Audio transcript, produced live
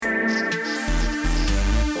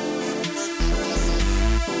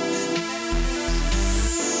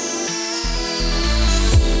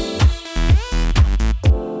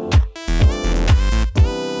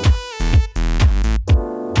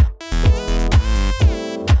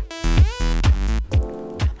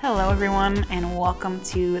Hello, everyone, and welcome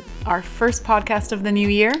to our first podcast of the new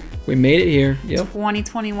year. We made it here. Yep.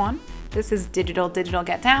 2021. This is Digital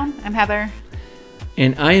Get Down. I'm Heather.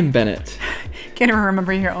 And I am Bennett. Can't even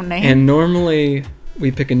remember your own name. And normally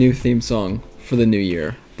we pick a new theme song for the new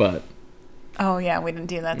year, but... Oh, yeah, we didn't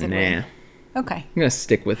do that, did we? Okay. I'm going to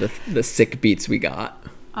stick with the sick beats we got.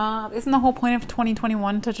 Isn't the whole point of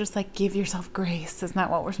 2021 to just, give yourself grace? Isn't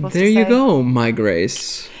that what we're supposed to There say? you go, my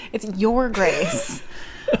grace. It's your grace.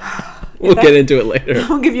 We'll get into it later.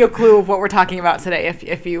 I'll give you a clue of what we're talking about today.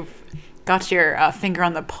 If you've got your finger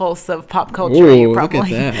on the pulse of pop culture, Ooh, you probably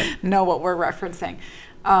look at that. know what we're referencing.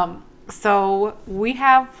 So we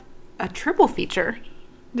have a triple feature.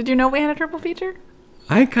 Did you know we had a triple feature?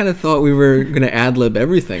 I kind of thought we were going to ad-lib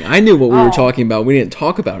everything. I knew what we were talking about. We didn't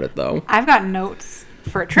talk about it, though. I've got notes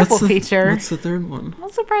for a triple feature. What's the third one? I'll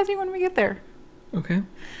surprise you when we get there. Okay.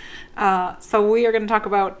 So we are going to talk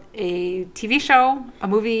about a TV show, a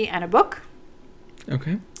movie, and a book.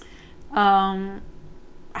 Okay. I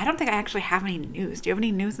don't think I actually have any news. Do you have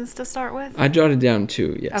any news to start with? I jotted down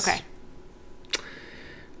two, yes. Okay.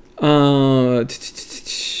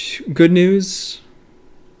 Good news.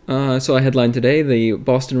 So I headlined today, the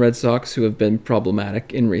Boston Red Sox, who have been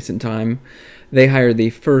problematic in recent time, they hired the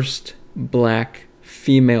first black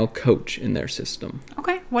female coach in their system.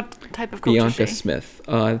 Okay. What type of coach Bianca is she? Smith.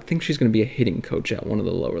 I think she's going to be a hitting coach at one of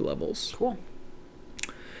the lower levels. Cool.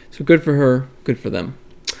 So good for her. Good for them.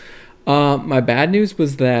 My bad news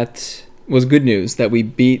was good news that we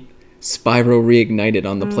beat Spyro Reignited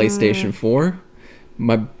on the PlayStation 4.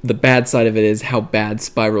 The bad side of it is how bad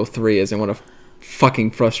Spyro 3 is and what a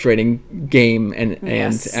fucking frustrating game and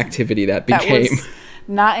activity that became. That was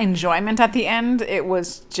not enjoyment at the end. It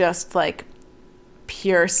was just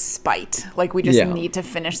pure spite. We just need to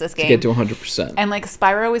finish this game. To get to 100%. And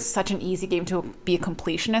Spyro is such an easy game to be a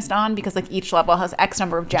completionist on because each level has X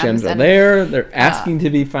number of gems. Gems are there. They're asking to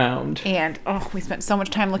be found. And we spent so much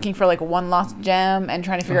time looking for one lost gem and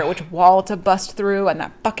trying to figure out which wall to bust through and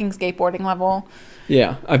that fucking skateboarding level.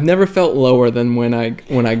 Yeah, I've never felt lower than when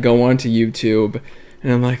I go onto YouTube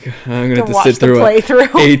and I'm like, I'm going to have to sit through an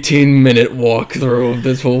 18-minute walkthrough of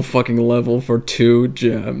this whole fucking level for 2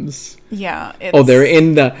 gems. Yeah. They're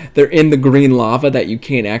in the green lava that you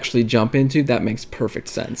can't actually jump into. That makes perfect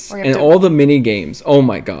sense. And all the mini games. Oh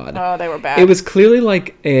my god. Oh, they were bad. It was clearly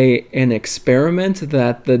an experiment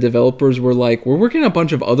that the developers were like, we're working on a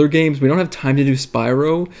bunch of other games. We don't have time to do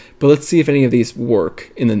Spyro, but let's see if any of these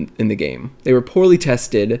work in the game. They were poorly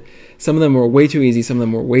tested. Some of them were way too easy. Some of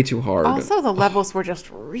them were way too hard. Also, the levels were just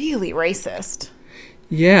really racist.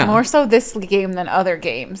 Yeah. More so this game than other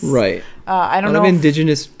games. Right. I don't know.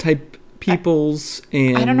 Indigenous type peoples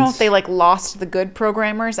and I don't know if they lost the good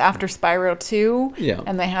programmers after Spyro 2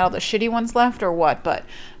 and they had all the shitty ones left or what, but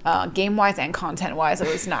game wise and content wise it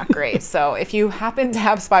was not great. So if you happen to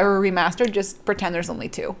have Spyro Remastered, just pretend there's only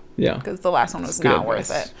 2. Yeah. Because the last one was not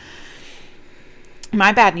worth it.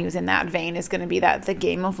 My bad news in that vein is going to be that the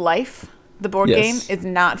Game of Life, the board game, is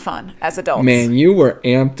not fun as adults. Man, you were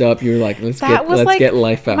amped up. You were like, let's get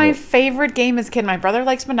Life out. My favorite game as a kid. My brother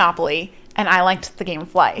likes Monopoly, and I liked the Game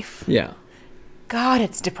of Life. Yeah. God,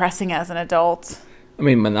 it's depressing as an adult. I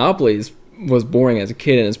mean, Monopoly was boring as a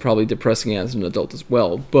kid and is probably depressing as an adult as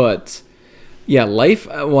well. But, yeah, Life,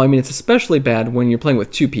 it's especially bad when you're playing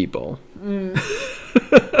with 2 people.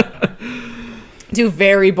 2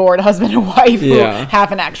 very bored husband and wife who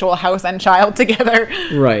have an actual house and child together.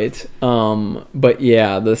 Right. But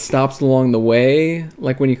yeah, the stops along the way,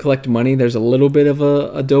 when you collect money, there's a little bit of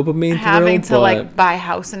a dopamine having thrill. Having to buy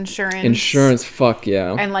house insurance. Insurance, fuck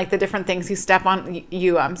yeah. And the different things you stop on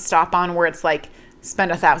where it's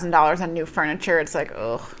spend $1,000 on new furniture. It's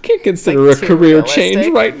ugh. Can't consider a career change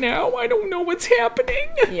right now. I don't know what's happening.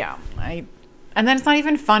 Yeah, And then it's not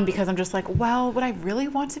even fun because I'm just would I really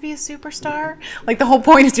want to be a superstar? The whole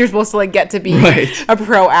point is you're supposed to get to be a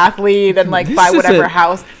pro athlete and buy whatever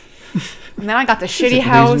house. And then I got the shitty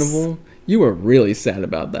house. Reasonable. You were really sad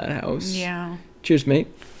about that house. Yeah. Cheers, mate.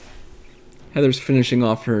 Heather's finishing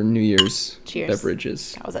off her New Year's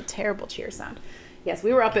beverages. That was a terrible cheer sound. Yes,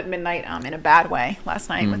 we were up at midnight in a bad way last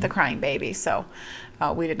night with the crying baby, so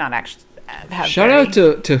we did not actually... Shout out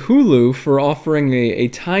to Hulu for offering a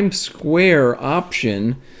Times Square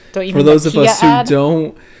option for those of us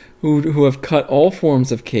who have cut all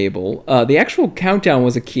forms of cable. The actual countdown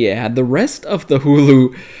was a Kia ad. The rest of the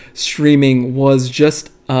Hulu streaming was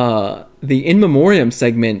just the in memoriam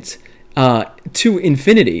segment to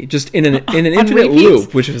infinity, just in an infinite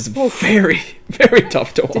loop, which was very, very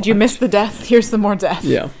tough to watch. Did you miss the death? Here's some more death.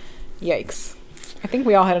 Yeah. Yikes. I think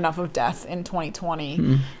we all had enough of death in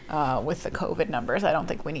 2020 with the COVID numbers. I don't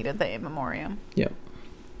think we needed the in memoriam. Yeah.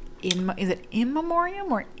 is it in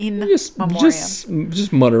memoriam or in memoriam?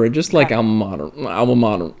 Just mutter it, just like alma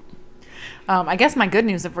mater. I guess my good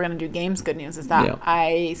news, if we're going to do games, good news is that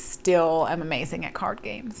I still am amazing at card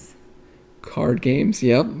games. Card games,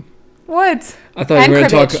 yep. What? I thought you were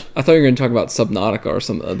going to talk about Subnautica or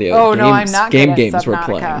some of the other I'm not game good at games Subnautica. we're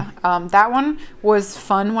playing. That one was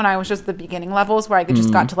fun when I was just the beginning levels, where I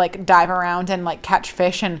just got to like dive around and like catch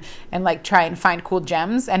fish and like try and find cool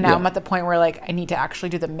gems. And now I'm at the point where like I need to actually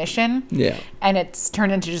do the mission. Yeah. And it's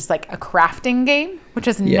turned into just like a crafting game, which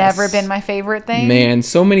has never been my favorite thing. Man,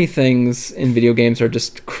 so many things in video games are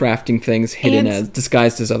just crafting things hidden as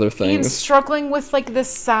disguised as other things. And struggling with like the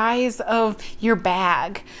size of your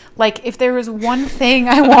bag. Like if there is one thing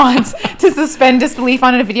I want to suspend disbelief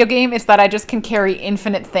on in a video game, it's that I just can carry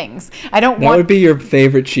infinite things. That would be your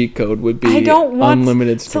favorite cheat code. Would be I don't want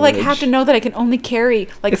unlimited storage. To like have to know that I can only carry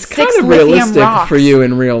like it's 6 kind of lithium realistic rocks. For you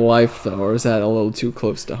in real life, though, or is that a little too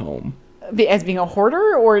close to home? As being a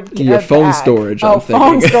hoarder or your phone bag? storage?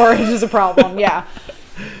 Phone storage is a problem. Yeah.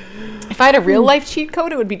 If I had a real life cheat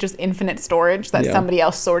code, it would be just infinite storage that somebody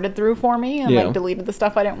else sorted through for me and like deleted the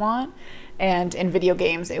stuff I didn't want. And in video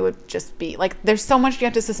games, it would just be like there's so much you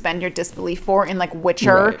have to suspend your disbelief for in like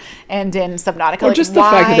Witcher and in Subnautica. Or like, just the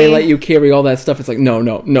fact that they let you carry all that stuff. It's like no,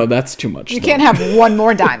 that's too much. You can't have one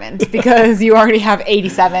more diamond because you already have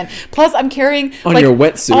 87. Plus, I'm carrying on your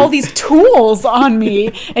wetsuit all these tools on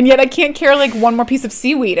me, and yet I can't carry like one more piece of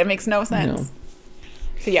seaweed. It makes no sense. No.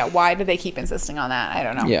 So yeah, why do they keep insisting on that? I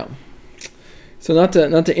don't know. Yeah. So not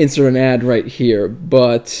to insert an ad right here,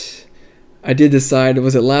 but I did decide,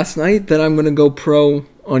 was it last night, that I'm going to go pro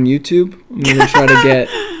on YouTube? I'm going to try to get...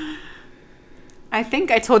 I think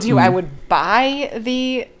I told you I would buy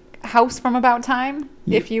the house from About Time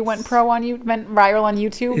if you went viral on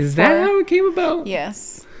YouTube. Is that how it came about?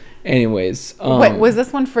 Yes. Anyways. Wait, was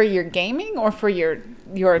this one for your gaming or for your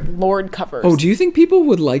Lord covers? Oh, do you think people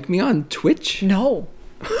would like me on Twitch? No.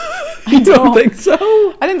 I don't think so.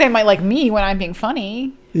 I think they might like me when I'm being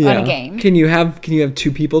funny on a game. Can you have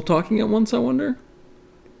 2 people talking at once, I wonder?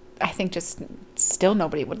 I think just still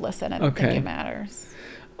nobody would listen. I don't think it matters.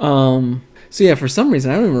 So yeah, for some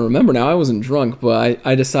reason, I don't even remember now. I wasn't drunk, but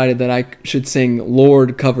I decided that I should sing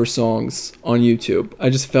Lord cover songs on YouTube.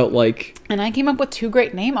 I just felt like... And I came up with 2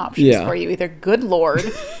 great name options for you. Either Good Lord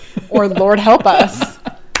or Lord Help Us.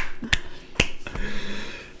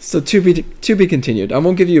 So to be continued. I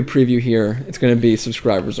won't give you a preview here. It's going to be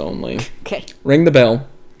subscribers only. Okay. Ring the bell.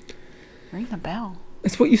 Ring the bell?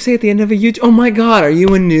 That's what you say at the end of a YouTube... Oh my god, are you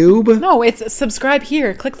a noob? No, it's subscribe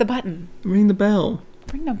here. Click the button. Ring the bell.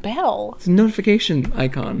 Ring the bell? It's a notification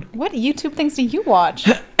icon. What YouTube things do you watch?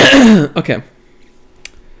 Okay.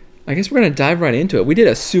 I guess we're going to dive right into it. We did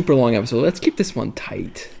a super long episode. Let's keep this one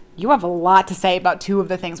tight. You have a lot to say about 2 of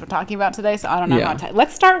the things we're talking about today, so I don't know how tight.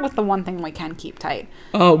 Let's start with the one thing we can keep tight.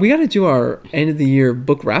 We got to do our end of the year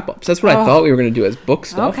book wrap-ups. That's what I thought we were going to do as book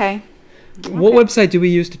stuff. Okay. What website do we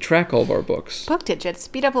use to track all of our books? Book Digits,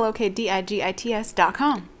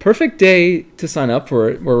 BOOKDIGITS.com. Perfect day to sign up for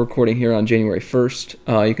it. We're recording here on January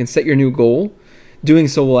 1st. You can set your new goal. Doing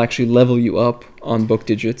so will actually level you up on Book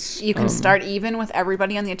Digits. You can start even with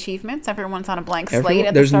everybody on the achievements. Everyone's on a blank slate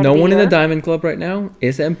at the There's start no of the one year. in the Diamond Club right now.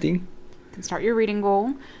 It's empty. You can start your reading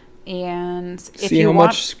goal. And if see how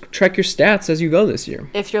much, track your stats as you go this year.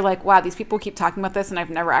 If you're like, wow, these people keep talking about this and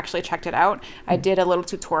I've never actually checked it out, I did a little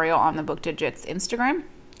tutorial on the Book Digits Instagram.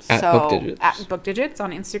 At Book Digits. At Book Digits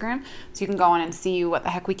on Instagram. So you can go on and see what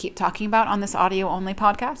the heck we keep talking about on this audio-only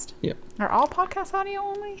podcast. Yep. Are all podcasts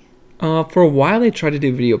audio-only? For a while, they tried to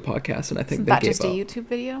do video podcasts, and I think they gave up. Is that just a YouTube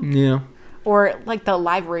video? Yeah. Or like the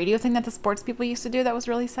live radio thing that the sports people used to do that was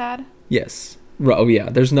really sad? Yes. Oh, yeah.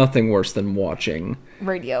 There's nothing worse than watching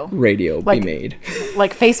radio be made.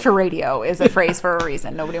 Like Face for Radio is a phrase for a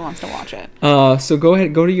reason. Nobody wants to watch it. So go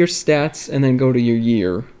ahead, go to your stats, and then go to your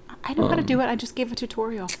year. I know how to do it. I just gave a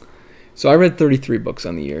tutorial. So I read 33 books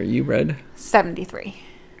on the year. You read? 73.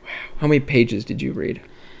 Wow. How many pages did you read?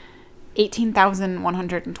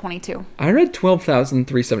 18,122. I read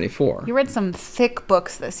 12,374. You read some thick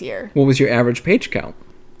books this year. What was your average page count?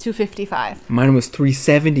 255. Mine was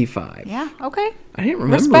 375. Yeah, okay. I didn't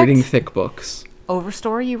remember reading thick books.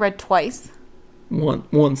 Overstory you read twice.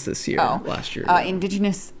 Once this year. Last year.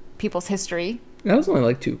 Indigenous People's History. That was only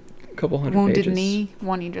like a couple hundred Wounded pages. Knee,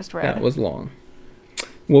 one you just read. That was long.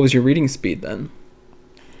 What was your reading speed then?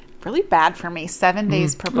 Really bad for me. 7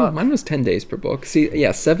 days per book. Mine was 10 days per book. See,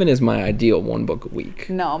 yeah, 7 is my ideal, 1 book a week.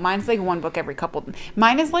 No, mine's like 1 book every couple.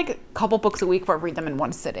 Mine is like a couple books a week where I read them in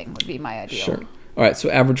one sitting would be my ideal. Sure. All right,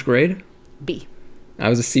 so average grade? B. I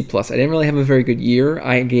was a C+. I didn't really have a very good year.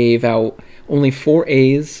 I gave out only 4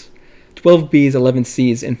 A's, 12 Bs, 11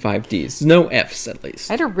 Cs, and 5 Ds. No Fs, at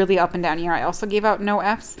least. I had a really up and down year. I also gave out no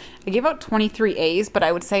Fs. I gave out 23 As, but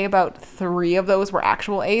I would say about 3 of those were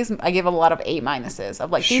actual As. I gave a lot of A minuses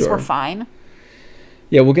of like, these were fine.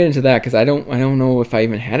 Yeah, we'll get into that because I don't know if I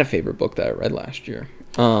even had a favorite book that I read last year.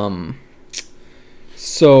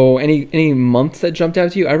 So any month that jumped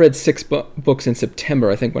out to you? I read 6 books in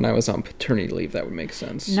September, I think, when I was on paternity leave. That would make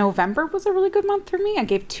sense. November was a really good month for me. I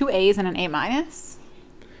gave 2 A's and an A minus.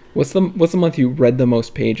 What's the month you read the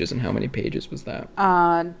most pages, and how many pages was that?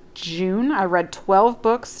 June. I read 12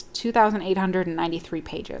 books, 2,893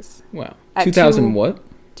 pages. Wow. 2,000 what?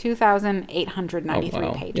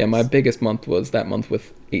 2,893 pages. Yeah, my biggest month was that month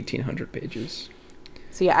with 1,800 pages.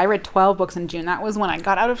 So yeah, I read 12 books in June. That was when I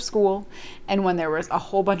got out of school and when there was a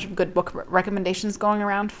whole bunch of good book recommendations going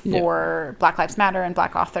around for Black Lives Matter and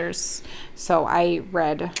Black authors. So I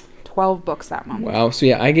read 12 books that month. Wow. So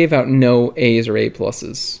yeah, I gave out no A's or A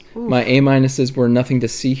pluses. Oof. My A minuses were Nothing to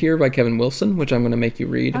See Here by Kevin Wilson, which I'm going to make you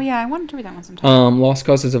read. Oh yeah, I wanted to read that one sometime. Lost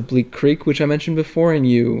Causes of Bleak Creek, which I mentioned before, and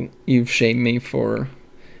you've shamed me for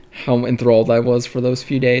how enthralled I was for those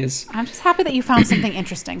few days. I'm just happy that you found something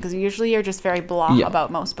interesting, because usually you're just very blah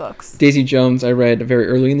about most books. Daisy Jones, I read very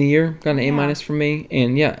early in the year, got an A minus from me,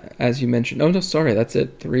 and yeah, as you mentioned, oh no, sorry, that's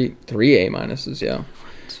it, three A minuses, yeah. 1,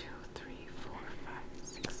 2, 3, 4, 5,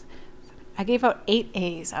 6, 7. I gave out 8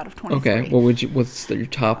 A's out of 23. Okay, what's your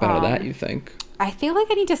top out of that, you think? I feel like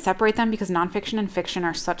I need to separate them because nonfiction and fiction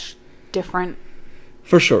are such different.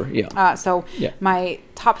 For sure, yeah. My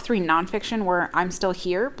top 3 nonfiction were I'm Still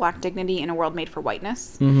Here, Black Dignity in a World Made for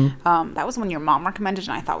Whiteness. Mm-hmm. That was one your mom recommended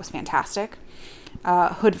and I thought was fantastic.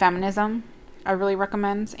 Hood Feminism, I really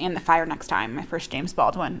recommend. And The Fire Next Time, my first James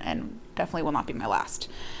Baldwin, and definitely will not be my last.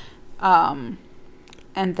 And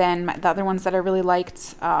then the other ones that I really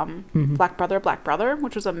liked, Black Brother,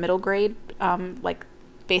 which was a middle grade,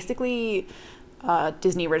 basically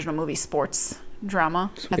Disney original movie sports drama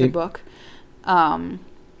as a book.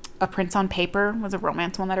 A Prince on Paper was a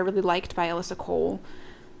romance one that I really liked by Alyssa Cole.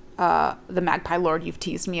 The Magpie Lord you've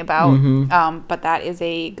teased me about. But that is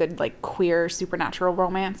a good queer supernatural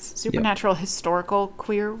romance. Supernatural historical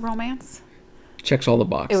queer romance. Checks all the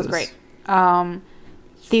boxes. It was great.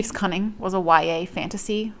 Thieves' Cunning was a YA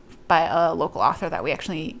fantasy by a local author that we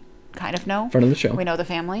actually kind of know. Friend of the show. We know the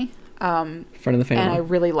family. Friend of the family. And I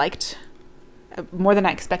really liked more than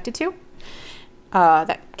I expected to.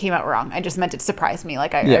 That came out wrong. I just meant it surprised me.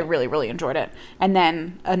 I really, really enjoyed it. And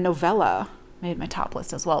then a novella made my top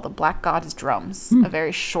list as well. The Black God's Drums. A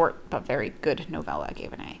very short but very good novella. I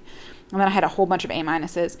gave an A. And then I had a whole bunch of A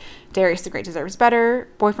minuses. Darius the Great Deserves Better,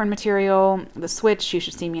 Boyfriend Material, The Switch, You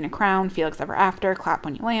Should See Me in a Crown, Felix Ever After, Clap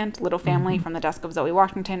When You Land, Little Family, From the Desk of Zoe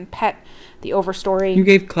Washington, Pet, The Overstory. You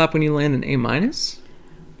gave Clap When You Land an A minus?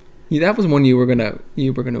 Yeah, that was one you were gonna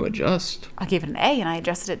adjust. I gave it an A and I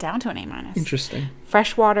adjusted it down to an A minus. Interesting.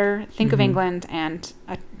 Freshwater, Think of England, and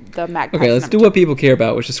the Magpie. Okay, let's do what people care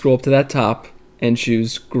about, which is scroll up to that top and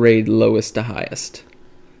choose grade lowest to highest.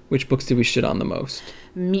 Which books did we shit on the most?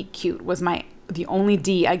 Meet Cute was the only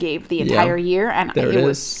D I gave the entire year, and it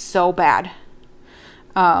was so bad.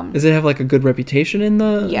 Does it have a good reputation in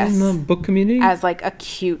the book community? As a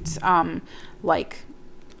cute,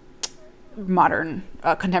 modern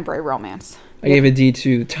contemporary romance. I gave a D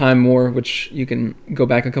to Time War, which you can go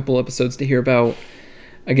back a couple episodes to hear about.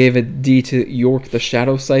 I gave a D to York the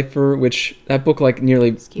Shadow Cipher, which that book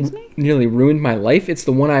nearly ruined my life. It's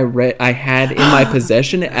the one I had in my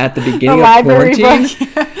possession at the beginning of quarantine.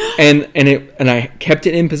 and I kept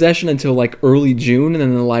it in possession until early June, and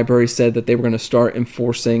then the library said that they were going to start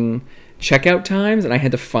enforcing checkout times, and I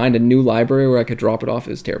had to find a new library where I could drop it off.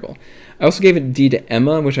 It was terrible. I also gave it D to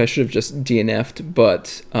Emma, which I should have just DNF'd,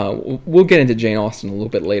 but we'll get into Jane Austen a little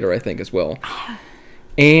bit later, I think, as well.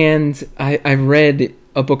 And I read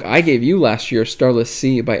a book I gave you last year, Starless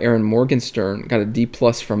Sea by Erin Morgenstern, got a D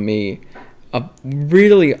plus from me. A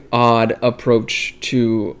really odd approach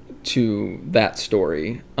to that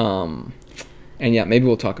story. And yeah, maybe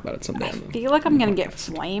we'll talk about it someday. I feel like I'm going to get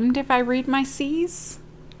flamed if I read my C's.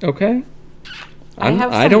 Okay.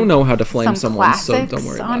 I don't know how to flame someone, so don't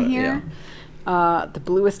worry about here. it. Yeah. The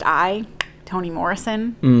Bluest Eye, Toni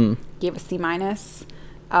Morrison, gave a C minus.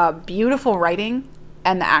 Beautiful writing,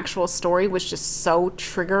 and the actual story was just so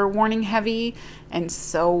trigger warning heavy and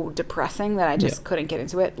so depressing that I just couldn't get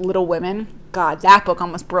into it. Little Women, God, that book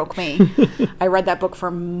almost broke me. I read that book for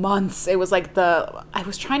months. It was I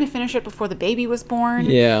was trying to finish it before the baby was born.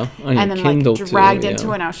 Yeah, on and then Kindle dragged into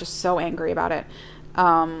it, and I was just so angry about it.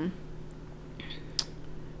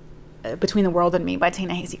 Between the World and Me by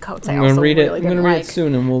Ta-Nehisi Coates. I'm going to read it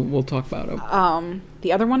soon, and we'll talk about it.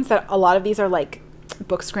 The other ones that a lot of these are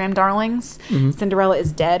Bookstagram Darlings. Cinderella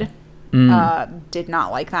is Dead. Did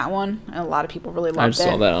not like that one. A lot of people really loved it. I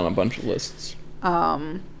saw that on a bunch of lists.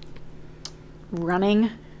 Running.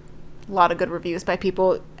 A lot of good reviews by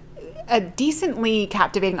people. A decently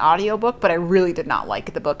captivating audiobook, but I really did not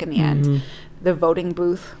like the book in the end. The Voting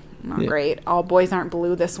Booth. Not great. All Boys Aren't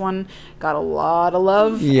Blue. This one got a lot of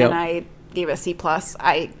love, and I gave it a C+.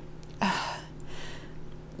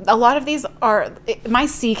 A lot of these are my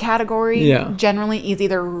C category. Generally is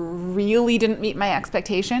either really didn't meet my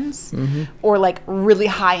expectations, or like really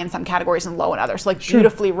high in some categories and low in others. So like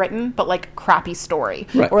beautifully written, but like crappy story,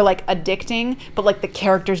 or like addicting, but like the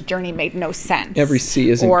character's journey made no sense. Every C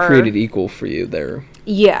isn't created equal for you there.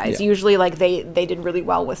 Yeah, it's usually like they did really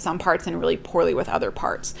well with some parts and really poorly with other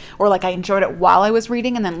parts. Or like I enjoyed it while I was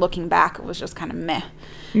reading, and then looking back, it was just kind of meh.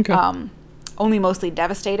 Okay. Only Mostly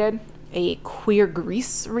Devastated, a queer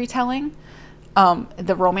Grease retelling.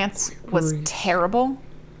 The romance was terrible.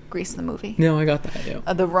 Grease the movie. No, I got that,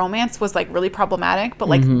 yeah. The romance was like really problematic, but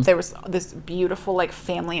like there was this beautiful like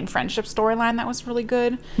family and friendship storyline that was really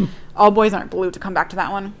good. All Boys Aren't Blue, to come back to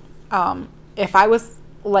that one. If I was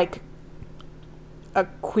like a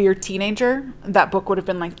queer teenager, that book would have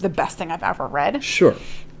been like the best thing I've ever read. Sure.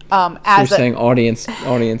 As so you're saying audience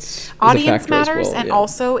matters, well, and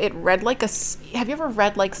also it read like have you ever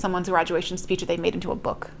read like someone's graduation speech that they made into a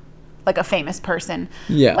book, like a famous person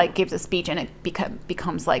like gives a speech and it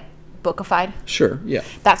becomes like bookified? Sure. Yeah,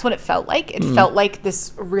 that's what it felt like. It felt like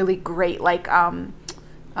this really great like you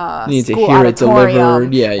need to school hear auditorium, it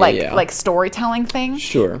delivered. like storytelling thing.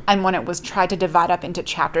 Sure. And when it was tried to divide up into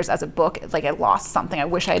chapters as a book, like it lost something. I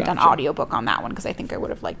wish I had done audiobook on that one, because I think I would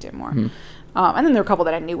have liked it more. And then there were a couple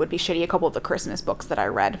that I knew would be shitty. A couple of the Christmas books that I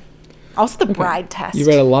read. Also, the Bride Test. You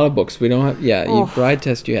read a lot of books. We don't have. Bride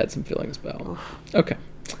Test. You had some feelings about. Oof. Okay.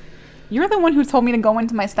 You're the one who told me to go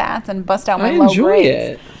into my stats and bust out my low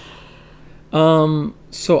grades. I enjoy it.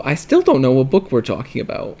 So I still don't know what book we're talking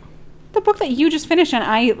about. The book that you just finished, and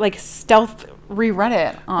I like stealth reread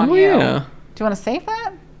it on you. Yeah. Do you want to save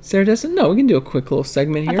that? Sarah doesn't know. We can do a quick little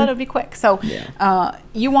segment here. I thought it would be quick. So,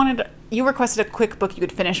 you requested a quick book you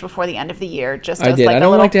could finish before the end of the year. Just I did. Like I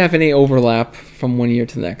don't like to have any overlap from one year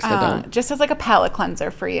to the next. I don't. Just as like a palate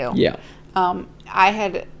cleanser for you. Yeah. I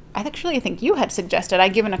think you had suggested.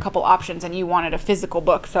 I'd given a couple options, and you wanted a physical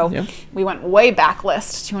book. So we went way back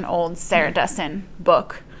list to an old Sarah Dessen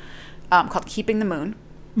book called Keeping the Moon.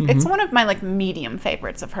 It's one of my like medium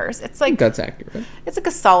favorites of hers. It's like that's accurate. It's like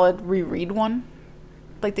a solid reread one.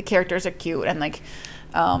 Like the characters are cute and like,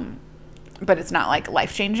 but it's not like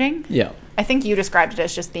life changing. Yeah. I think you described it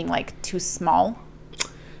as just being like too small.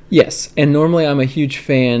 Yes, and normally I'm a huge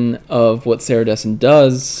fan of what Sarah Dessen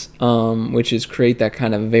does, which is create that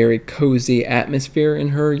kind of very cozy atmosphere in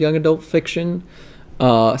her young adult fiction.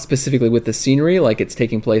 Specifically with the scenery, like it's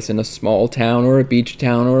taking place in a small town or a beach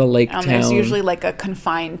town or a lake town. There's usually like a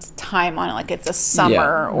confined time on it, like it's a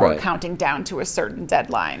summer or counting down to a certain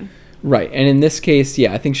deadline. Right, and in this case,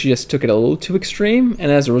 I think she just took it a little too extreme,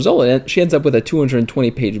 and as a result, she ends up with a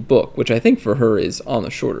 220-page book, which I think for her is on the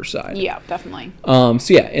shorter side. Yeah, definitely.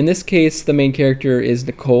 In this case, the main character is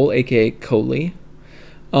Nicole, aka Coley,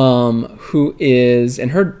 who is, and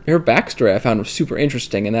her backstory I found was super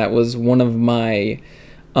interesting, and that was one of my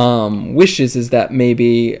wishes, is that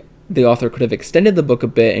maybe the author could have extended the book a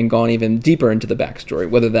bit and gone even deeper into the backstory,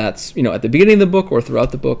 whether that's at the beginning of the book or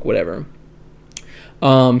throughout the book, whatever.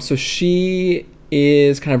 So she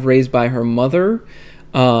is kind of raised by her mother,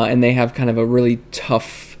 and they have kind of a really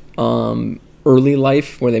tough early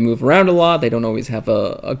life where they move around a lot. They don't always have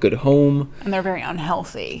a good home. And they're very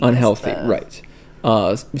unhealthy. Right.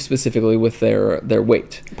 Specifically with their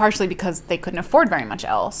weight. Partially because they couldn't afford very much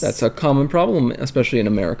else. That's a common problem, especially in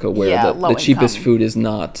America, where the cheapest food is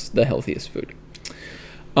not the healthiest food.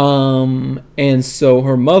 And so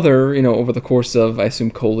her mother, over the course of, I assume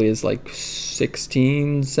Coley is like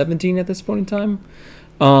 16, 17 at this point in time,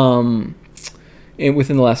 and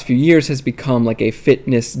within the last few years has become like a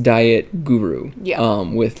fitness diet guru.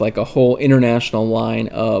 With like a whole international line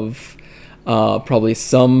of probably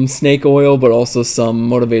some snake oil, but also some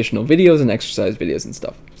motivational videos and exercise videos and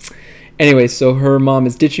stuff. Anyway, so her mom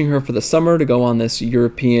is ditching her for the summer to go on this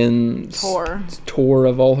European tour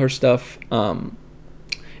of all her stuff.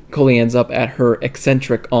 Coley ends up at her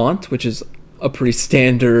eccentric aunt, which is a pretty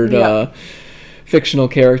standard fictional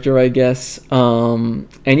character, I guess. And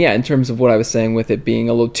in terms of what I was saying with it being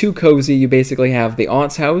a little too cozy, you basically have the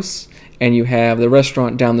aunt's house, and you have the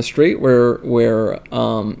restaurant down the street where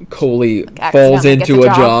Coley falls into a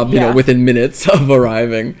job, within minutes of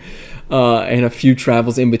arriving, and a few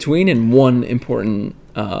travels in between, and one important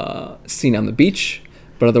scene on the beach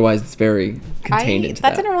but otherwise it's very contained into that.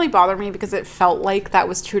 That didn't really bother me because it felt like that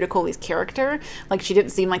was true to Colley's character. Like, she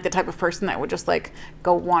didn't seem like the type of person that would just, like,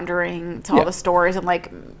 go wandering to all the stores and,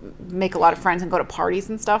 like, make a lot of friends and go to parties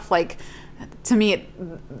and stuff. Like, to me,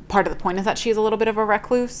 part of the point is that she's a little bit of a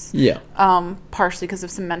recluse. Yeah. Partially because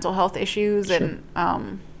of some mental health issues. Sure.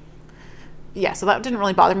 And, yeah, so that didn't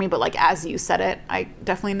really bother me. But, like, as you said it, I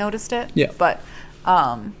definitely noticed it. Yeah. But,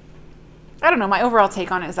 I don't know. My overall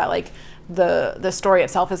take on it is that, like, the story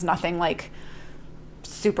itself is nothing like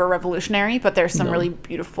super revolutionary, but there's some really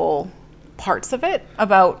beautiful parts of it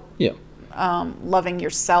about loving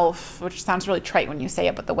yourself, which sounds really trite when you say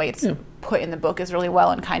it, but the way it's put in the book is really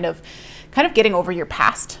well, and kind of getting over your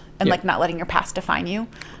past and like not letting your past define you.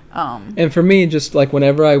 And for me, just like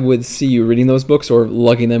whenever I would see you reading those books or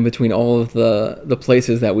lugging them between all of the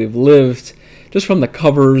places that we've lived, just from the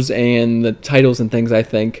covers and the titles and things, I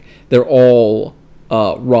think they're all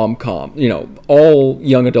rom-com, all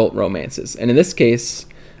young adult romances. And in this case,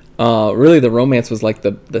 really the romance was like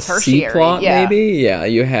the C plot, maybe. Yeah,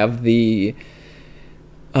 you have you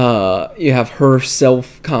have her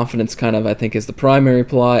self-confidence kind of, I think, is the primary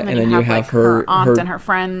plot, and then you have like her aunt and her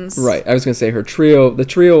friends. Right, I was gonna say the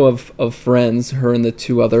trio of friends, her and the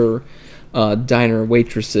two other diner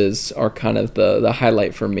waitresses are kind of the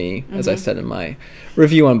highlight for me, as I said in my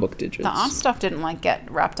review on Book Digits. The aunt stuff didn't like get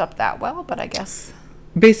wrapped up that well, but I guess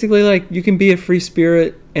basically, like, you can be a free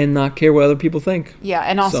spirit and not care what other people think. Yeah,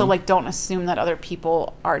 and also like don't assume that other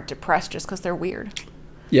people are depressed just because they're weird.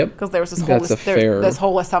 Yep. Because there was this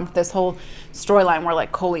whole storyline where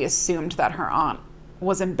like Colley assumed that her aunt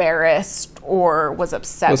was embarrassed or was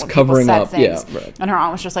upset when covering people said things. Yeah, right. And her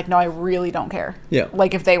aunt was just like, no, I really don't care. Yeah.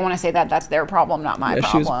 Like, if they want to say that, that's their problem, not my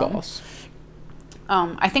problem. She was boss.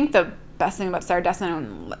 I think the best thing about Sarah Dessen,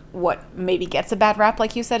 and what maybe gets a bad rap,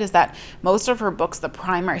 like you said, is that most of her books, the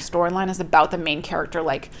primary storyline is about the main character,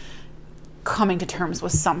 like, coming to terms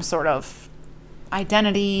with some sort of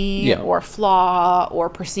identity or flaw or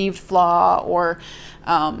perceived flaw or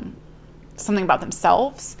something about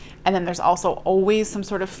themselves. And then there's also always some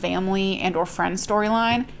sort of family and or friend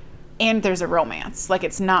storyline, and there's a romance. Like,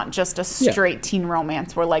 it's not just a straight teen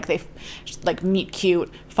romance where like they like meet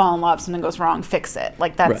cute, fall in love, something goes wrong, fix it.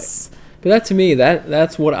 Like, that's right. But that, to me,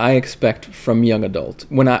 that's what I expect from young adult.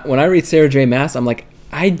 When I read Sarah J. Maas, I'm like,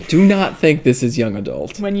 I do not think this is young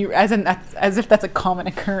adult. When you as if that's a common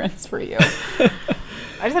occurrence for you.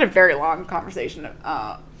 I just had a very long conversation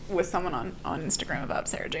with someone on Instagram about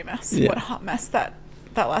Sarah J. Maas. What a hot mess that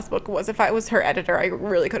last book was. If I was her editor, I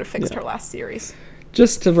really could have fixed her last series.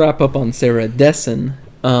 Just to wrap up on Sarah Dessen,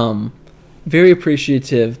 very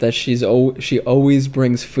appreciative that she always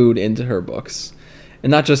brings food into her books. And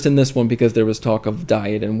not just in this one, because there was talk of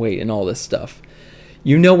diet and weight and all this stuff.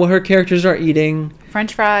 You know what her characters are eating.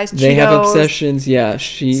 French fries, Cheetos. They have obsessions. Yeah,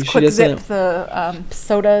 she doesn't zip the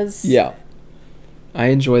sodas. Yeah. I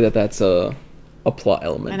enjoy that that's a plot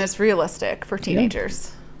element. And it's realistic for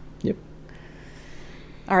teenagers. Yep.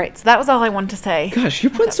 All right, so that was all I wanted to say. Gosh, you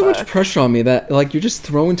put so much pressure on me that, like, you're just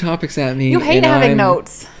throwing topics at me. You hate having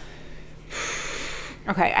notes.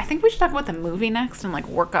 Okay, I think we should talk about the movie next and, like,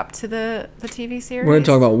 work up to the TV series. We're going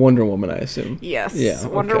to talk about Wonder Woman, I assume. Yes. Yeah,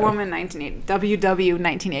 Wonder Woman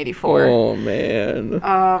 1984. Oh,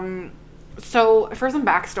 man. So, for some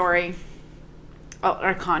backstory,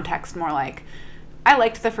 or context more like, I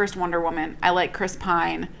liked the first Wonder Woman. I like Chris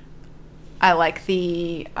Pine. I like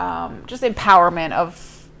the just empowerment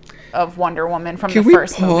of Wonder Woman from the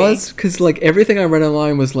first movie. Can we pause? Because, like, everything I read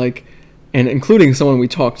online was like, and including someone we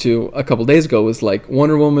talked to a couple days ago, was like,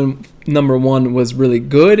 Wonder Woman #1 was really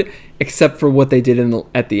good, except for what they did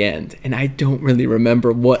at the end. And I don't really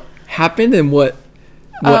remember what happened and what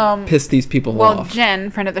pissed these people off. Well, Jen,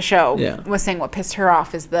 friend of the show, was saying what pissed her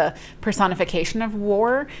off is the personification of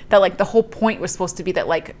war. That, like, the whole point was supposed to be that,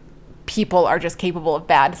 like, people are just capable of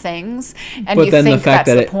bad things, and but then the fact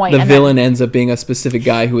that the villain ends up being a specific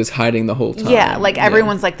guy who is hiding the whole time. Yeah, like,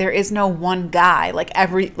 everyone's like, there is no one guy. Like,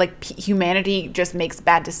 humanity just makes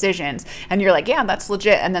bad decisions, and you're like, yeah, that's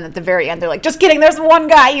legit. And then at the very end, they're like, just kidding, there's one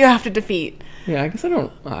guy you have to defeat. Yeah, I guess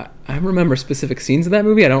I remember specific scenes of that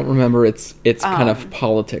movie. I don't remember its kind of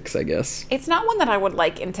politics, I guess. It's not one that I would,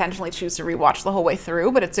 like, intentionally choose to rewatch the whole way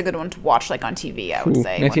through, but it's a good one to watch, like, on TV, I would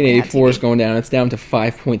say. 1984 is going down. It's down to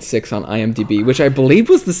 5.6 on IMDb, which I believe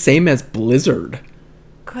was the same as Blizzard.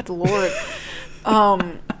 Good Lord.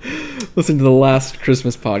 Listen to the last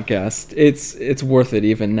Christmas podcast. It's worth it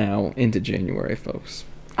even now into January, folks.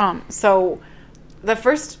 So the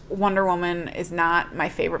first Wonder Woman is not my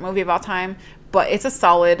favorite movie of all time, but it's a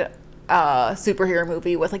solid superhero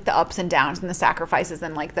movie with like the ups and downs and the sacrifices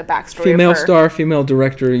and like the backstory. Female of her. star, female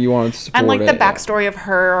director. You want to support and like it, the backstory of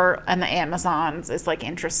her and the Amazons is like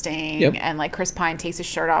interesting. Yep. And like Chris Pine takes his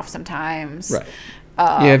shirt off sometimes. Right.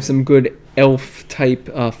 You have some good elf type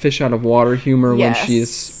fish out of water humor yes. when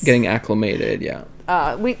she's getting acclimated. Yeah.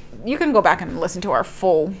 You can go back and listen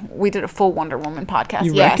to we did a full Wonder Woman podcast.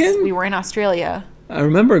 You yes, reckon? We were in Australia. I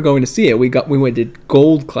remember going to see it. We did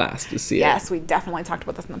gold class to see it. Yes, we definitely talked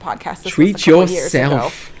about this in the podcast. This Treat was a couple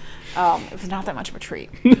yourself. Years ago. It was not that much of a treat.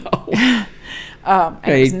 No. And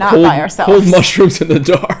it was not by ourselves. Cold mushrooms in the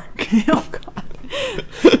dark. Oh God.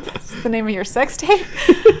 That's the name of your sex tape.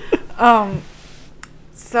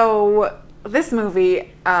 So this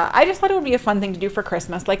movie, I just thought it would be a fun thing to do for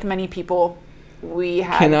Christmas. Like many people, we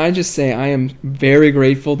had. Can I just say I am very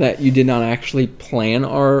grateful that you did not actually plan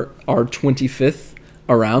our 25th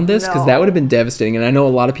around this, because that would have been devastating. And I know a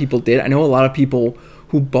lot of people did. I know a lot of people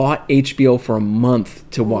who bought HBO for a month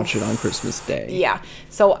to watch it on Christmas Day. Yeah.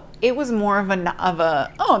 So it was more of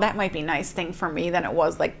a oh, that might be nice thing for me than it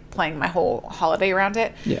was like playing my whole holiday around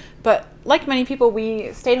it. Yeah. But like many people,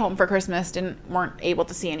 we stayed home for Christmas, weren't able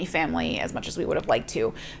to see any family as much as we would have liked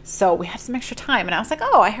to. So we had some extra time, and I was like,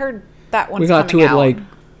 oh, I heard that one's coming out. We got to it like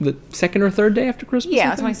the second or third day after Christmas.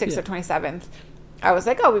 Yeah, 26th or 27th. I was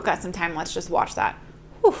like, oh, we've got some time. Let's just watch that.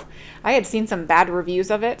 Whew. I had seen some bad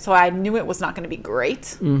reviews of it, so I knew it was not going to be great.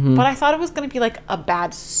 Mm-hmm. But I thought it was going to be like a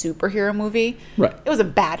bad superhero movie. Right. It was a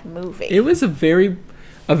bad movie. It was a very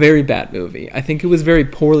bad movie. I think it was very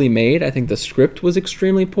poorly made. I think the script was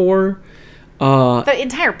extremely poor. The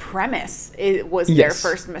entire premise was their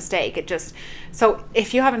first mistake. So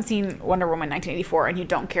if you haven't seen Wonder Woman 1984 and you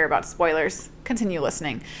don't care about spoilers, continue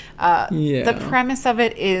listening. The premise of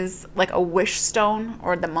it is like a wish stone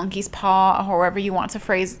or the monkey's paw, however you want to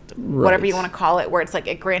phrase, whatever you want to call it, where it's like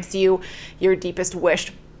it grants you your deepest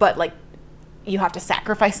wish, but like you have to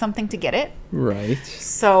sacrifice something to get it. Right.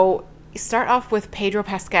 So you start off with Pedro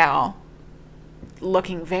Pascal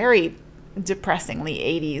looking very depressingly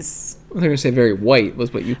 80s. They're going to say very white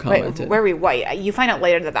was what you commented. Very white. You find out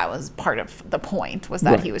later that was part of the point, was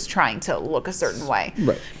that he was trying to look a certain way.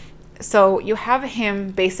 Right. So you have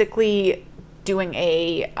him basically doing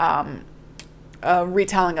a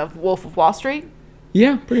retelling of Wolf of Wall Street.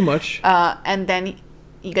 Yeah, pretty much. And then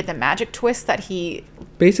you get the magic twist that he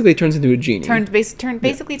basically turns into a genie.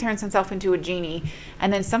 Basically turns himself into a genie,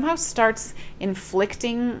 and then somehow starts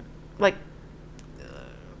inflicting like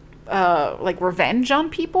revenge on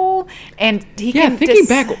people, and he can. Thinking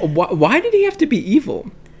back, why did he have to be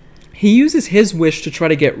evil? He uses his wish to try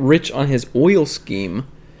to get rich on his oil scheme.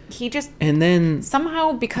 And then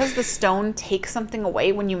somehow, because the stone takes something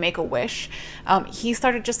away when you make a wish, he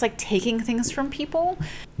started just like taking things from people.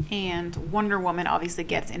 And Wonder Woman obviously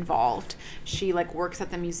gets involved. She like works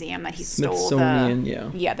at the museum that he stole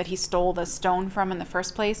that he stole the stone from in the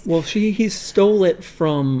first place. Well, he stole it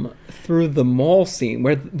from through the mall scene,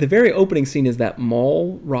 where the very opening scene is that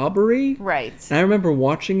mall robbery. Right. And I remember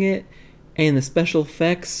watching it, and the special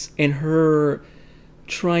effects, and her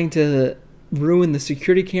trying to ruin the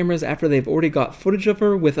security cameras after they've already got footage of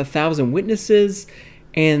her with 1,000 witnesses,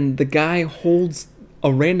 and the guy holds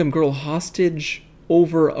a random girl hostage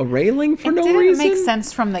over a railing for no reason. It didn't make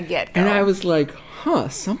sense from the get-go. And I was like,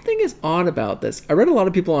 something is odd about this. I read a lot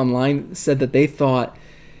of people online said that they thought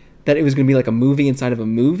that it was going to be like a movie inside of a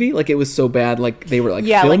movie. Like it was so bad, like they were like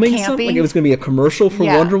filming something. Like it was going to be a commercial for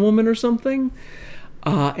Wonder Woman or something.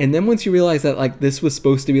 And then once you realize that like this was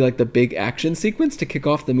supposed to be like the big action sequence to kick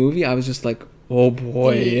off the movie, I was just like, oh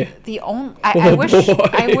boy. I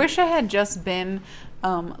wish it had just been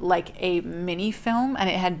like a mini film, and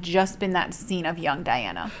it had just been that scene of young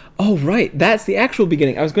Diana. Oh right, that's the actual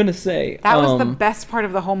beginning. I was going to say that was the best part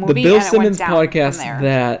of the whole movie. The Bill Simmons podcast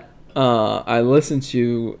that I listened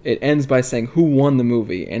to, it ends by saying who won the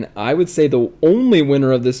movie, and I would say the only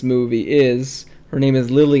winner of this movie is. Her name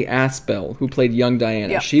is Lily Aspel, who played young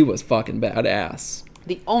Diana. Yep. She was fucking badass.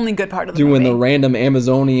 The only good part of the movie. Doing the random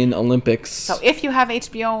Amazonian Olympics. So if you have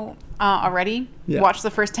HBO already, watch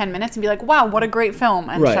the first 10 minutes and be like, wow, what a great film,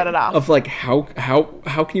 and shut it off. Of like, how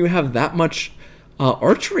can you have that much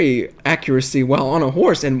archery accuracy while on a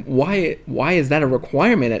horse, and why is that a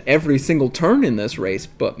requirement at every single turn in this race?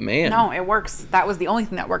 But man, no, it works. That was the only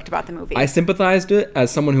thing that worked about the movie. I sympathized it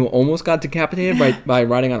as someone who almost got decapitated by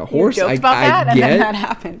riding on a horse. You joked about that, and then that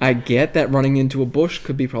happened. I get that running into a bush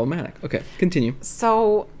could be problematic. Okay, continue.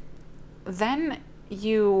 So then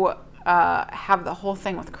you have the whole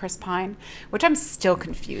thing with Chris Pine, which I'm still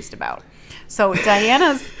confused about. So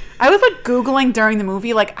Diana's, I was like Googling during the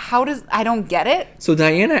movie, like I don't get it. So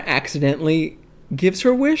Diana accidentally gives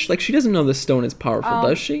her wish? Like, she doesn't know the stone is powerful,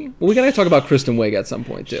 does she? Well, we gotta talk about Kristen Wiig at some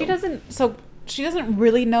point, too. She doesn't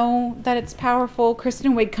really know that it's powerful.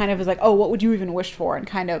 Kristen Wiig kind of is like, oh, what would you even wish for? And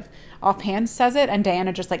kind of offhand says it. And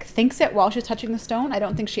Diana just like thinks it while she's touching the stone. I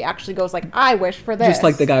don't think she actually goes like, I wish for this. Just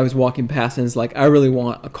like the guy who's walking past and is like, I really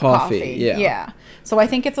want a coffee. Yeah. So I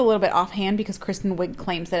think it's a little bit offhand because Kristen Wiig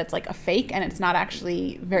claims that it's like a fake and it's not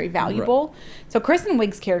actually very valuable. Right. So Kristen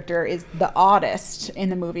Wiig's character is the oddest in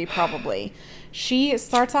the movie, probably. She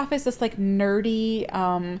starts off as this like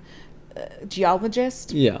nerdy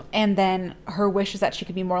geologist, and then her wish is that she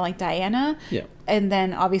could be more like Diana, and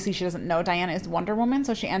then obviously she doesn't know Diana is Wonder Woman,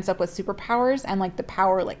 so she ends up with superpowers, and like the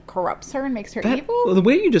power like corrupts her and makes her evil. The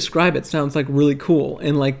way you describe it sounds like really cool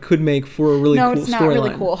and like could make for a really cool storyline. No, it's not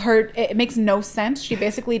really cool. It makes no sense. She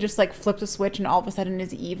basically just like flips a switch and all of a sudden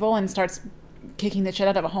is evil and starts kicking the shit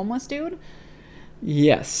out of a homeless dude.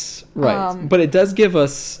 Yes, right. But it does give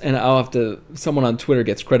us, and someone on Twitter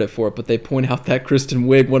gets credit for it, but they point out that Kristen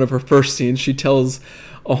Wiig, one of her first scenes, she tells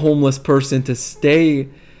a homeless person to stay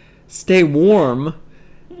warm.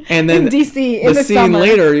 And then in DC, in the scene summer.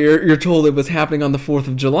 Later, you're told it was happening on the 4th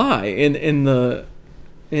of July in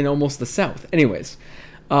almost the South. Anyways,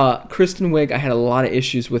 Kristen Wiig, I had a lot of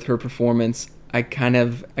issues with her performance. I kind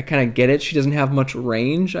of get it. She doesn't have much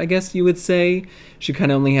range, I guess you would say. She kind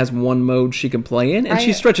of only has one mode she can play in, and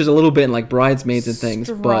she stretches a little bit in like Bridesmaids and things.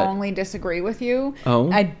 Strongly disagree with you. Oh,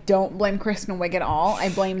 I don't blame Kristen Wiig at all. I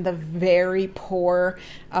blame the very poor,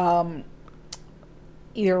 either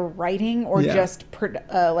writing or just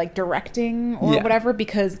like directing or whatever.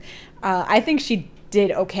 Because I think she did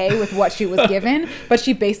okay with what she was given, but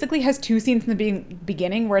she basically has 2 scenes in the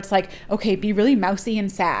beginning where it's like, okay, be really mousy and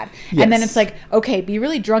sad, and then it's like, okay, be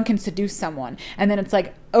really drunk and seduce someone, and then it's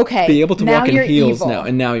like, okay, be able to walk in heels now,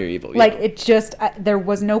 and now you're evil. Like it just there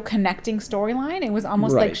was no connecting storyline. It was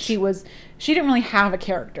almost like she didn't really have a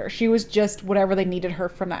character. She was just whatever they needed her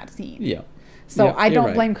from that scene. So I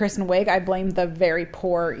don't blame Kristen Wiig. I blame the very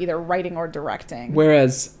poor either writing or directing.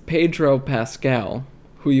 Whereas Pedro Pascal,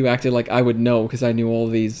 who you acted like I would know because I knew all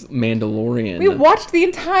these Mandalorian. We watched the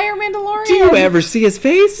entire Mandalorian. Do you ever see his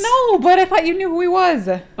face? No, but I thought you knew who he was.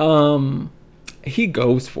 He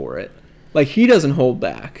goes for it. Like, he doesn't hold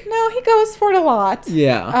back. No, he goes for it a lot.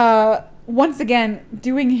 Yeah. Once again,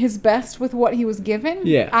 doing his best with what he was given.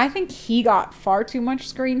 Yeah. I think he got far too much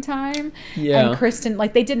screen time. Yeah. And Kristen,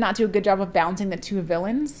 like, they did not do a good job of balancing the two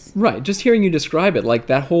villains. Right. Just hearing you describe it, like,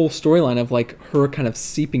 that whole storyline of, like, her kind of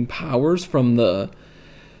seeping powers from the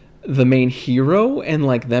main hero and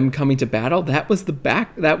like them coming to battle, that was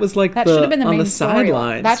like that should have been the main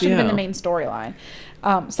storyline. That should have been the main storyline.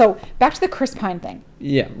 So back to the Chris Pine thing.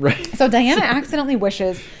 Yeah, right. So Diana accidentally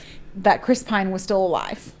wishes that Chris Pine was still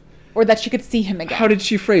alive, or that she could see him again. How did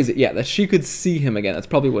she phrase it? Yeah, that she could see him again. That's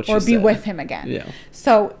probably what she said. Or be with him again. Yeah.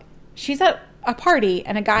 So she's at a party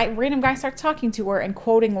and random guy starts talking to her and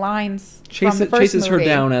quoting lines from the first chases movie. Her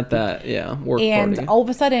down at that work party. And all of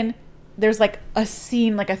a sudden there's like a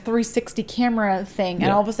scene, like a 360 camera thing,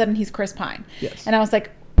 and all of a sudden he's Chris Pine. Yes. And I was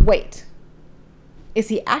like, wait, is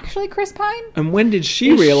he actually Chris Pine? And when did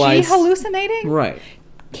she realize? Is she hallucinating? Right.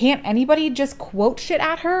 Can't anybody just quote shit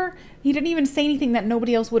at her? He didn't even say anything that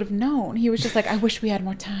nobody else would have known. He was just like, I wish we had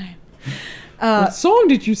more time. What song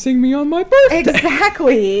did you sing me on my birthday?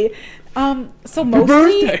 Exactly. So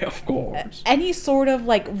mostly, birthday, of course. Any sort of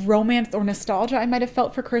like romance or nostalgia I might have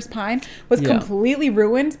felt for Chris Pine was completely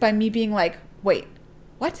ruined by me being like, wait,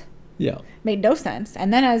 what? Yeah. Made no sense.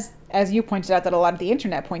 And then as you pointed out, that a lot of the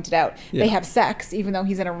internet pointed out, they have sex even though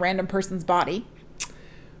he's in a random person's body.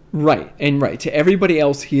 Right. And to everybody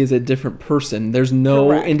else, he is a different person. There's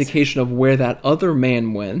no indication of where that other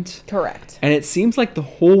man went. Correct. And it seems like the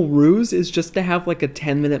whole ruse is just to have like a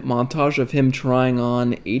 10-minute montage of him trying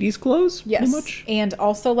on 80s clothes. Yes. Pretty much. And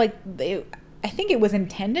also like I think it was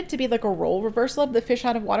intended to be like a role reversal of the fish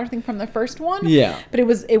out of water thing from the first one. Yeah. But it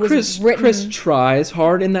was written. Chris tries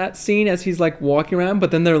hard in that scene as he's like walking around,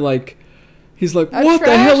 but then they're like, he's like, what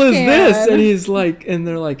the hell is this? And he's like, and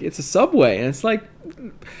they're like, it's a subway. And it's like,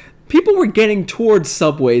 people were getting towards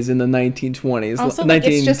subways in the 1920s, also, 1910s. Like,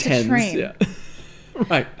 it's just a train. Yeah.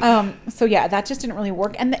 Right. So yeah, that just didn't really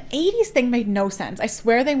work. And the 80s thing made no sense. I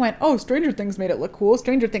swear they went, oh, Stranger Things made it look cool.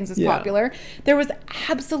 Stranger Things is popular. There was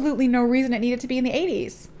absolutely no reason it needed to be in the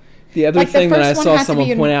 80s. The other thing that I saw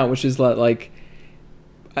someone point out, which is like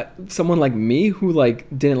someone like me who like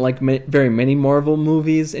didn't like very many Marvel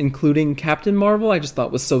movies, including Captain Marvel, I just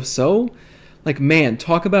thought was so. Like, man,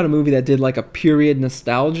 talk about a movie that did like a period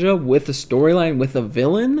nostalgia with a storyline, with a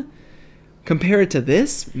villain. Compare it to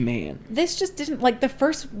this, man. This just didn't, like, the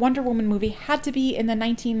first Wonder Woman movie had to be in the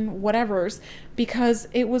 19 whatevers because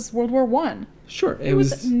it was World War I. Sure. There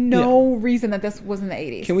was no reason that this was in the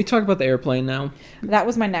 80s. Can we talk about the airplane now? That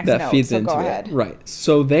was my next note, feeds so into go ahead. Right.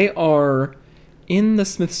 So they are in the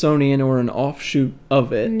Smithsonian or an offshoot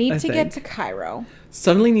of it. Get to Cairo.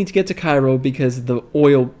 Suddenly need to get to Cairo because the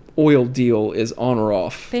oil deal is on or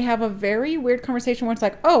off. They have a very weird conversation where it's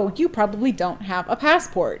like, oh, you probably don't have a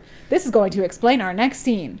passport. This is going to explain our next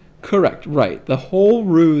scene. Correct. Right. The whole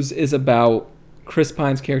ruse is about Chris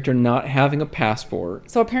Pine's character not having a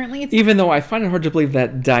passport. So apparently it's... Even though I find it hard to believe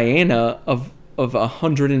that Diana of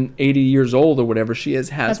 180 years old or whatever she is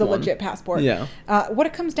has a legit passport. Yeah. What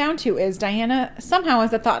it comes down to is Diana somehow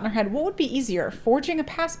has a thought in her head, what would be easier, forging a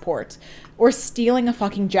passport or stealing a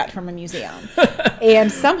fucking jet from a museum?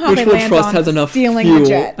 And somehow they land on stealing a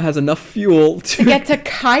jet. Has enough fuel to get to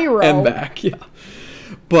Cairo. And back, yeah.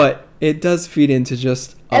 But it does feed into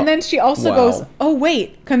just... and then she also goes, oh,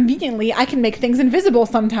 wait, conveniently, I can make things invisible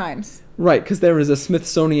sometimes. Right, because there is a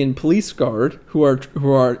Smithsonian police guard who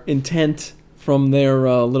are intent from their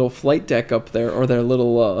little flight deck up there, or their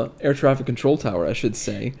little air traffic control tower, I should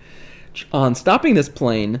say, on stopping this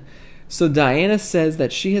plane. So Diana says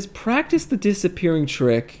that she has practiced the disappearing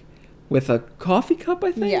trick with a coffee cup,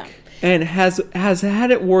 I think? Yeah. And has had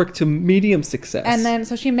it work to medium success. And then,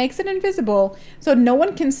 so she makes it invisible, so no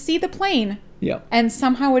one can see the plane. Yeah. And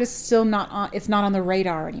somehow it is still it's not on the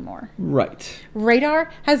radar anymore. Right.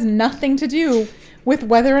 Radar has nothing to do with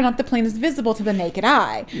whether or not the plane is visible to the naked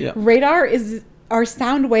eye. Yeah. Radar are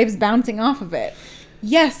sound waves bouncing off of it.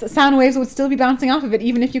 Yes, sound waves would still be bouncing off of it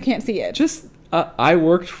even if you can't see it. I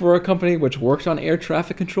worked for a company which worked on air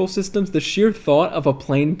traffic control systems. The sheer thought of a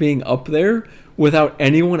plane being up there without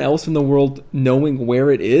anyone else in the world knowing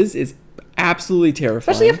where it is absolutely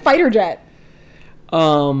terrifying. Especially a fighter jet.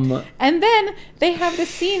 And then they have this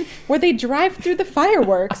scene where they drive through the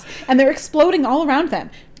fireworks and they're exploding all around them.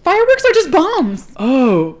 Fireworks are just bombs.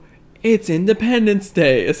 Oh, it's Independence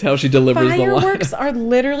Day is how she delivers the line. Fireworks are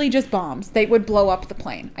literally just bombs. They would blow up the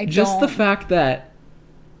plane. The fact that,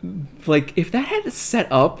 like, if that had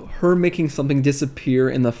set up her making something disappear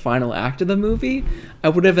in the final act of the movie, I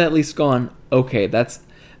would have at least gone, okay, that's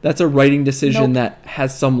a writing decision that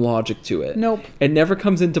has some logic to it. Nope. It never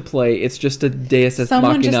comes into play. It's just a deus ex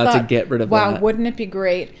machina to get rid of that. Wow, wouldn't it be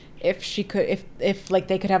great if she could, if like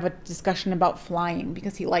they could have a discussion about flying,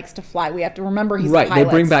 because he likes to fly. We have to remember he's a pilot. Right, they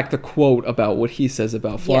bring back the quote about what he says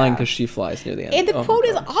about flying because she flies near the end. And the quote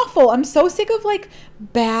is awful. I'm so sick of like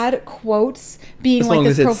bad quotes being like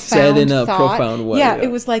this profound said in a profound way. Yeah,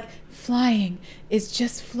 it was like, flying is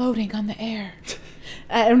just floating on the air.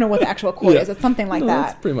 I don't know what the actual quote is. It's something like that.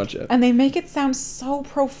 That's pretty much it. And they make it sound so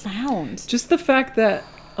profound. Just the fact that,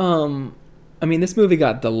 I mean, this movie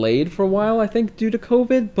got delayed for a while, I think, due to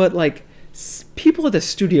COVID, but, like, people at the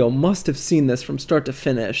studio must have seen this from start to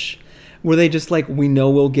finish. Were they just like, we know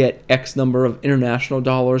we'll get X number of international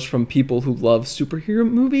dollars from people who love superhero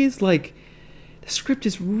movies? Like, the script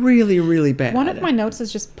is really, really bad. One of my notes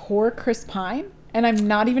is just poor Chris Pine, and I'm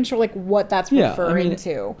not even sure, like, what that's referring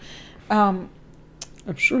to.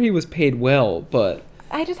 I'm sure he was paid well, but...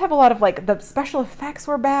 I just have a lot of, like, the special effects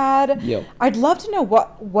were bad. Yep. I'd love to know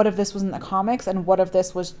what of this was in the comics and what of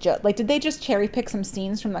this was just... Like, did they just cherry pick some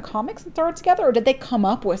scenes from the comics and throw it together, or did they come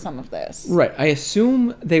up with some of this? Right. I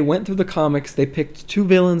assume they went through the comics, they picked two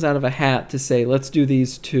villains out of a hat to say, let's do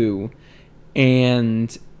these two,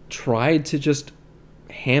 and tried to just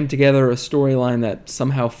ham together a storyline that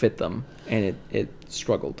somehow fit them, and it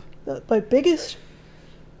struggled. My biggest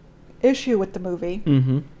issue with the movie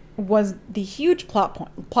was the huge plot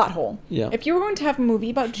hole. Yeah. If you were going to have a movie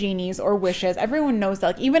about genies or wishes, everyone knows that,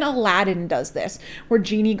 like, even Aladdin does this, where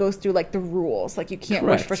Genie goes through, like, the rules. Like, you can't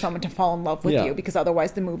wish for someone to fall in love with you, because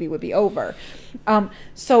otherwise the movie would be over.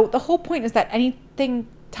 So the whole point is that anything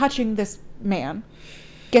touching this man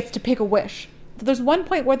gets to pick a wish. So there's one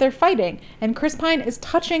point where they're fighting, and Chris Pine is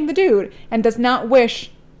touching the dude and does not wish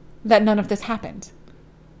that none of this happened.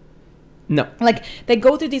 No. Like, they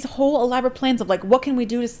go through these whole elaborate plans of, like, what can we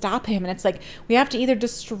do to stop him? And it's like, we have to either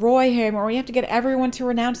destroy him or we have to get everyone to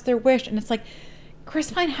renounce their wish. And it's like, Chris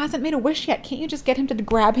Pine hasn't made a wish yet. Can't you just get him to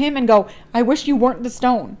grab him and go, I wish you weren't the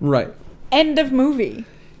stone? Right. End of movie.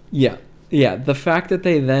 Yeah. Yeah. The fact that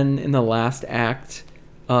they then, in the last act,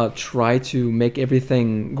 try to make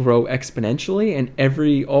everything grow exponentially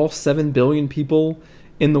and all 7 billion people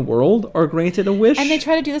in the world are granted a wish. And they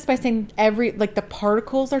try to do this by saying the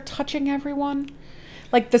particles are touching everyone.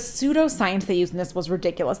 Like, the pseudoscience they used in this was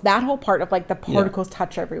ridiculous. That whole part of, like, the particles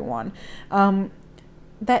touch everyone.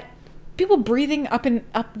 That people breathing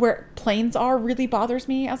up where planes are really bothers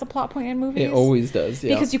me as a plot point in movies. It always does,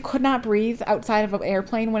 yeah. Because you could not breathe outside of an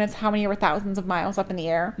airplane when it's how many ever thousands of miles up in the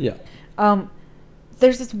air. Yeah.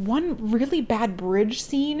 there's this one really bad bridge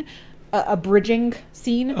scene, a bridging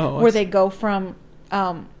scene, where they go from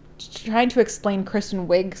trying to explain Kristen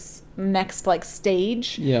Wiig's next like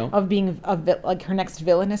stage of being like her next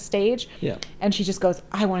villainous stage, and she just goes,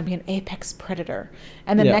 I want to be an apex predator,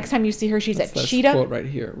 and the next time you see her, she's a cheetah. Quote right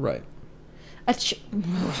here, right? A cheetah.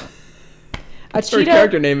 Her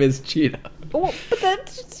character name is Cheetah. Well, but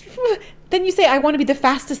then you say, I want to be the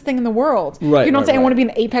fastest thing in the world. Right. You don't say, I want to be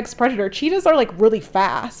an apex predator. Cheetahs are like really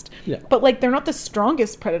fast. Yeah. But like, they're not the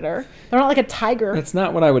strongest predator. They're not like a tiger. That's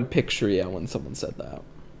not what I would picture, when someone said that.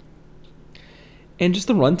 And just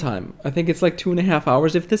the runtime. I think it's like 2.5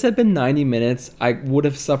 hours. If this had been 90 minutes, I would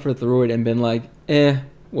have suffered through it and been like,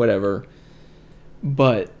 whatever.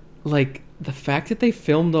 But like, the fact that they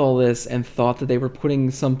filmed all this and thought that they were putting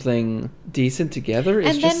something decent together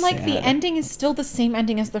is just And then, like, the ending is still the same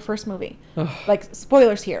ending as the first movie. Like,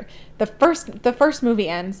 spoilers here. The first movie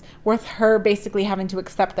ends with her basically having to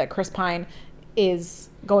accept that Chris Pine is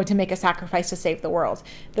going to make a sacrifice to save the world.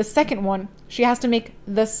 The second one, she has to make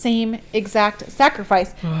the same exact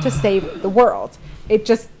sacrifice to save the world.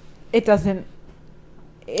 It's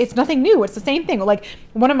nothing new. It's the same thing. Like,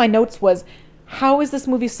 one of my notes was, how is this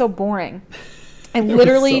movie so boring? I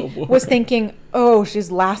literally was thinking, oh, she's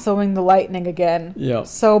lassoing the lightning again. Yeah.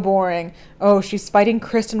 So boring. Oh, she's fighting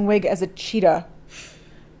Kristen Wiig as a cheetah.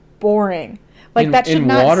 Boring. Like, that should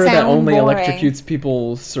not sound boring. In water that only electrocutes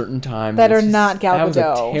people certain times. That are not Gal Gadot. That was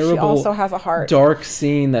a terrible, she also has a heart. Dark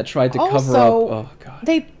scene that tried to cover up. Oh, God.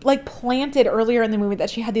 They, like, planted earlier in the movie that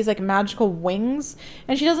she had these, like, magical wings.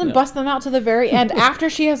 And she doesn't bust them out to the very end after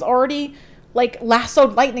she has already... like,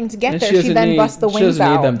 lassoed lightning to get there. She then busts the wings out. She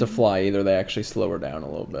doesn't need them to fly either. They actually slow her down a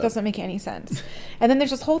little bit. Doesn't make any sense. And then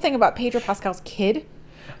there's this whole thing about Pedro Pascal's kid.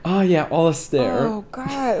 Oh, yeah, Alistair. Oh,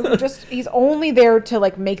 God. He's only there to,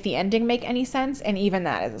 like, make the ending make any sense, and even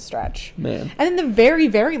that is a stretch. Man. And then the very,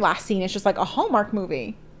 very last scene is just, like, a Hallmark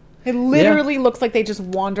movie. It literally looks like they just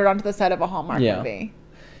wandered onto the set of a Hallmark movie.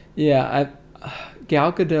 Yeah,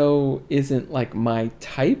 Gal Gadot isn't like my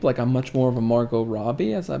type. Like, I'm much more of a Margot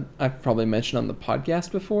Robbie, as I've probably mentioned on the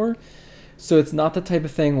podcast before. So it's not the type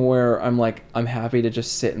of thing where I'm happy to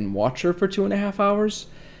just sit and watch her for 2.5 hours.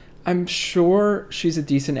 I'm sure she's a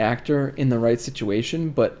decent actor in the right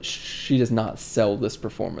situation, but she does not sell this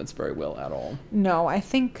performance very well at all. No, I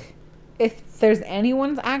think if there's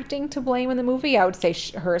anyone's acting to blame in the movie, I would say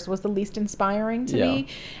hers was the least inspiring to me.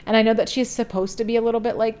 And I know that she's supposed to be a little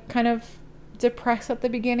bit like kind of depressed at the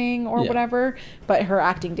beginning or whatever, but her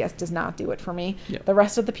acting just does not do it for me. The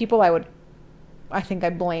rest of the people, I think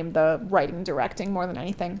I blame the writing, directing more than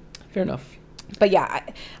anything. Fair enough. But yeah,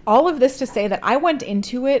 all of this to say that I went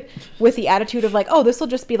into it with the attitude of like, oh, this will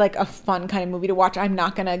just be like a fun kind of movie to watch. I'm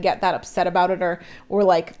not gonna get that upset about it or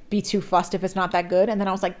like be too fussed if it's not that good. And then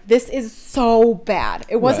I was like, this is so bad.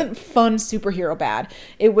 It wasn't fun superhero bad.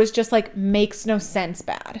 It was just like makes no sense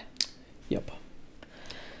bad. Yep.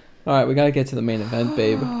 All right, we gotta get to the main event,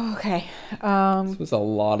 babe. Okay. This was a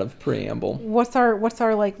lot of preamble. What's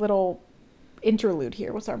our like little interlude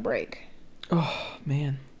here? What's our break? Oh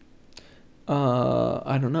man.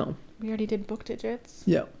 I don't know. We already did book digits.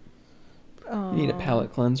 Yeah. You need a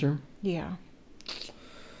palate cleanser. Yeah.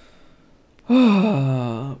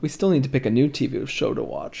 We still need to pick a new TV show to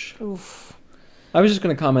watch. Oof. I was just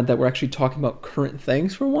going to comment that we're actually talking about current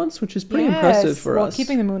things for once, which is pretty impressive for us.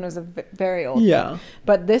 Keeping the Moon was a very old thing.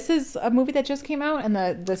 But this is a movie that just came out, and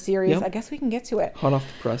the series, I guess we can get to it. Hot off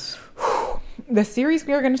the press. The series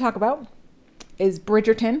we are going to talk about is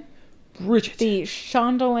Bridgerton. The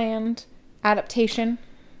Shondaland adaptation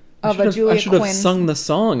of a Julia Quinn. I should have sung the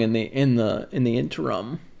song in the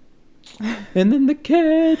interim. And then the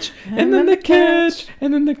catch, and then the catch,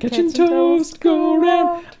 and then the catch and toast go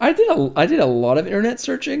round. I did a lot of internet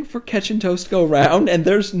searching for catch and toast go round, and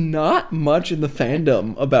there's not much in the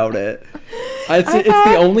fandom about it. It's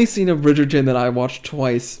the only scene of Bridgerton that I watched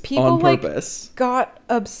twice on purpose. Like, got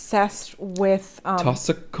obsessed with toss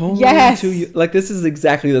a coin to you. Like, this is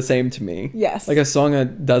exactly the same to me. Yes. Like a song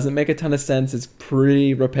that doesn't make a ton of sense. It's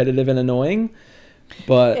pretty repetitive and annoying.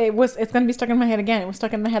 But it's gonna be stuck in my head again. It was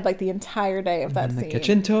stuck in my head like the entire day of that scene. The catch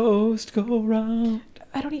and toast go round.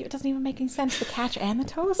 It doesn't even make any sense. The catch and the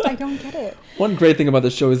toast. I don't get it. One great thing about the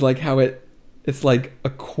show is like how it's like a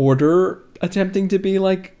quarter attempting to be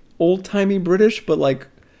like old timey British, but like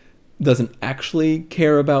doesn't actually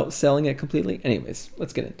care about selling it completely. Anyways,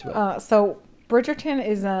 let's get into it. So Bridgerton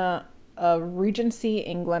is a Regency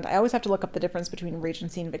England. I always have to look up the difference between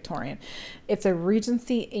Regency and Victorian. It's a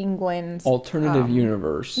Regency England alternative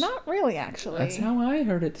universe. Not really, actually. That's how I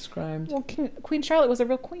heard it described. Well, Queen Charlotte was a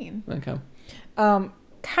real queen. Okay.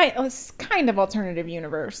 Kind of alternative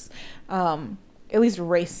universe. at least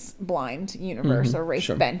race blind universe or race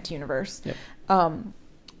bent universe. Yep.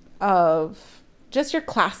 Of just your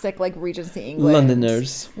classic like Regency England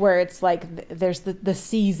Londoners, where it's like there's the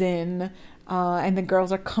season, and the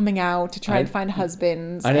girls are coming out to try and find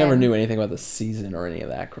husbands. I never knew anything about the season or any of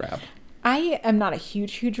that crap. I am not a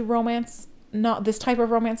huge romance, not this type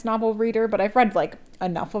of romance novel reader, but I've read like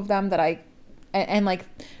enough of them that and like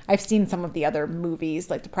I've seen some of the other movies,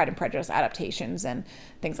 like the Pride and Prejudice adaptations and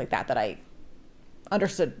things like that I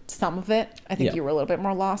understood some of it. I think you were a little bit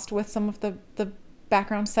more lost with some of the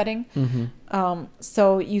background setting. Mm-hmm.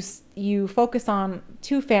 So you focus on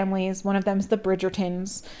two families. One of them is the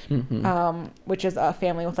Bridgertons, mm-hmm. Which is a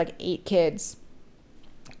family with like 8 kids,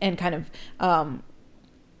 and kind of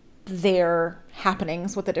their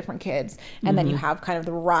happenings with the different kids. And then you have kind of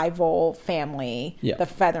the rival family, the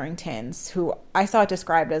Featheringtons, who I saw it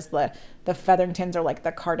described as the Featheringtons are like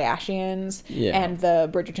the Kardashians, and the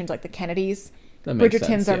Bridgertons like the Kennedys.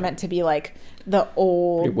 Bridgertons are meant to be like the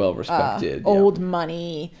old, pretty well respected, old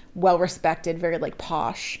money, well respected, very like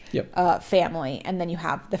posh family, and then you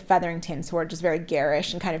have the Featheringtons, who are just very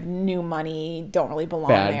garish and kind of new money, don't really belong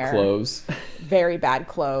there. Bad clothes, very bad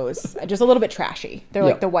clothes, just a little bit trashy. They're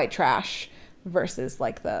like the white trash versus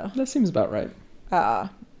like the. That seems about right. I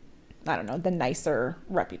don't know, the nicer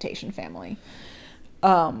reputation family.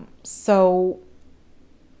 So.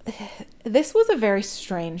 This was a very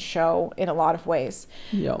strange show in a lot of ways.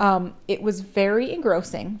 It was very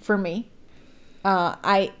engrossing for me.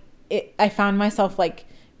 I found myself like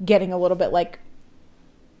getting a little bit like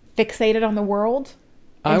fixated on the world.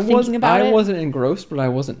 I wasn't engrossed, but I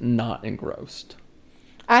wasn't not engrossed.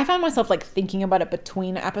 I found myself like thinking about it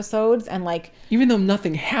between episodes, and like even though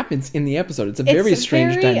nothing happens in the episode, it's a very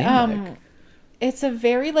strange dynamic. It's a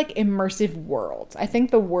very like immersive world. I think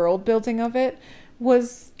the world building of it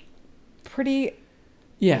was pretty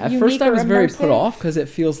at first I was very put off because it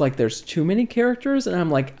feels like there's too many characters, and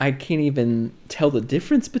I'm like, I can't even tell the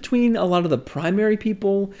difference between a lot of the primary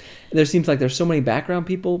people. There seems like there's so many background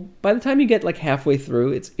people. By the time you get like halfway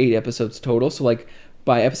through, it's 8 episodes total, so like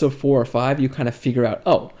by episode 4 or 5 you kind of figure out,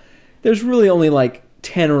 oh, there's really only like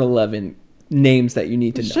 10 or 11 names that you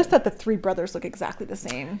need to know. It's just that the 3 brothers look exactly the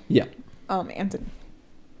same.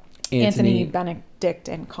 Anthony, Benedict,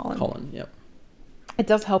 and Colin. It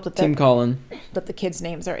does help that Team Colin. That the kids'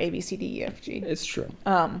 names are A, B, C, D, E, F, G. It's true.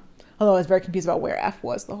 Although I was very confused about where F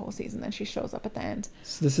was the whole season. Then she shows up at the end.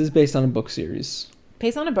 So this is based on a book series.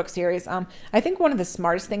 Based on a book series. I think one of the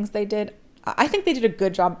smartest things they did. I think they did a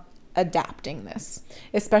good job adapting this,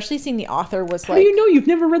 especially seeing the author was How do you know you've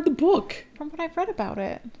never read the book? From what I've read about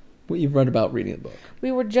it. What you've read about reading the book.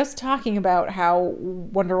 We were just talking about how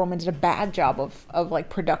Wonder Woman did a bad job of like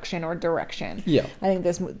production or direction. I think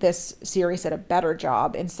this series did a better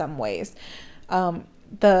job in some ways.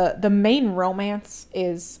 The main romance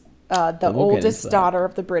is the oldest daughter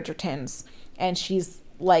of the Bridgertons, and she's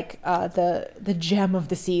like the gem of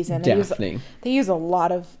the season. Daphne. They use a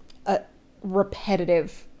lot of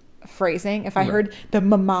repetitive phrasing. If I heard the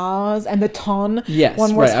mamas and the ton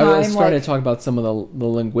one more time. I was starting to talk about some of the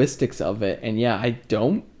linguistics of it, and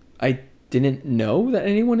I didn't know that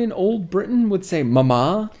anyone in Old Britain would say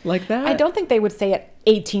mama like that. I don't think they would say it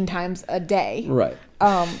 18 times a day. Right.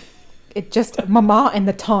 It just mama and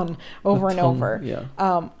the ton over and over. Yeah.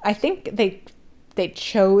 I think they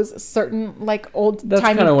chose certain like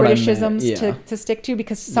old-timey Britishisms to stick to,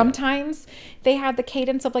 because sometimes they had the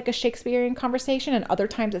cadence of like a Shakespearean conversation, and other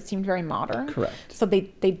times it seemed very modern. Correct. So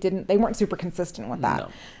they weren't super consistent with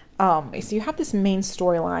that. No. So you have this main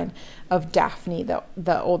storyline of Daphne,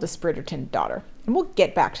 the oldest Bridgerton daughter, and we'll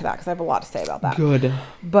get back to that because I have a lot to say about that. Good.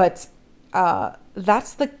 But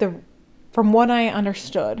that's like from what I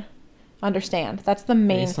understand, that's the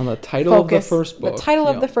main based on the title focus, of the first book. The title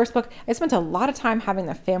of the first book. I spent a lot of time having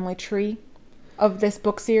the family tree of this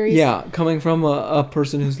book series. Yeah, coming from a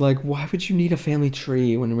person who's like, why would you need a family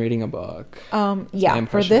tree when reading a book?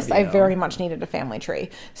 For this, I very much needed a family tree.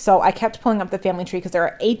 So I kept pulling up the family tree because there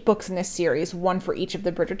are 8 books in this series, one for each of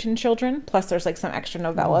the Bridgerton children, plus there's like some extra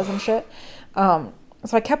novellas and shit. So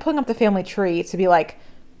I kept pulling up the family tree to be like,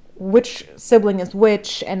 which sibling is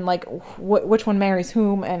which, and like which one marries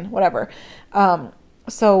whom, and whatever.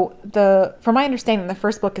 So from my understanding, the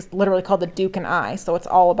first book is literally called The Duke and I, so it's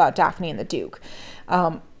all about Daphne and the Duke.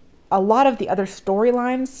 A lot of the other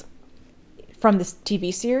storylines from this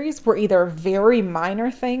TV series were either very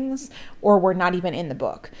minor things or were not even in the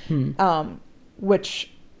book,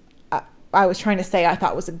 which I was trying to say I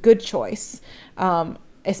thought was a good choice,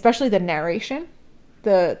 especially the narration.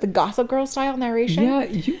 The Gossip Girl style narration. Yeah,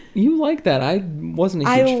 you like that. I wasn't a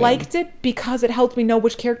huge fan. I liked it because it helped me know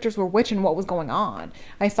which characters were which and what was going on.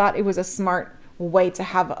 I thought it was a smart way to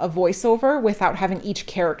have a voiceover without having each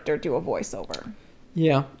character do a voiceover.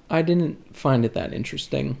 Yeah, I didn't find it that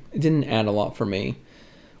interesting. It didn't add a lot for me.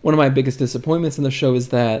 One of my biggest disappointments in the show is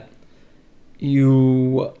that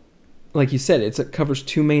like you said, it covers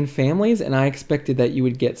two main families, and I expected that you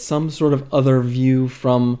would get some sort of other view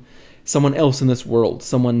from someone else in this world,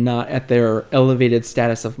 someone not at their elevated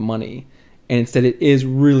status of money. And instead it is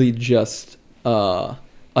really just a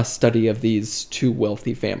study of these two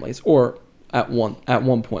wealthy families, or at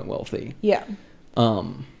one point wealthy. Yeah.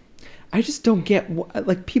 I just don't get,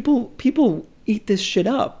 like, people eat this shit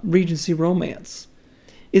up, Regency romance.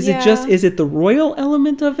 Is it the royal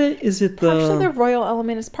element of it? Is it partially the royal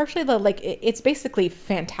element? It's partially the, like, it's basically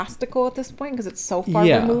fantastical at this point because it's so far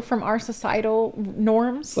removed from our societal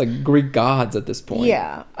norms. It's like Greek gods at this point.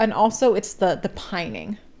 Yeah, and also it's the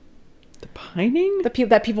pining. The pining?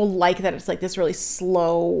 That people like, that it's like this really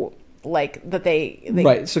slow, like, that they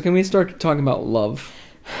right. So can we start talking about love?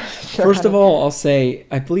 Sure. First of all, I'll say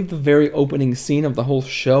I believe the very opening scene of the whole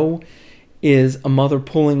show is a mother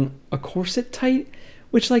pulling a corset tight,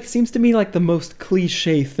 which, like, seems to me like the most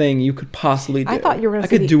cliche thing you could possibly do. I thought you were going to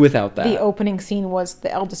say I could do without that. The opening scene was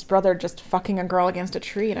the eldest brother just fucking a girl against a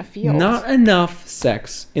tree in a field. Not enough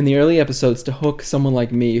sex in the early episodes to hook someone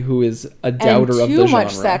like me who is a doubter of the genre. And too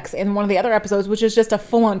much sex in one of the other episodes, which is just a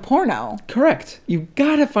full-on porno. Correct. You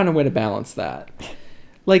gotta find a way to balance that.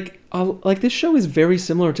 Like this show is very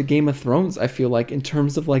similar to Game of Thrones, I feel like, in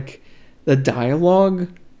terms of, like, the dialogue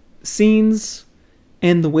scenes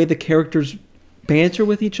and the way the characters banter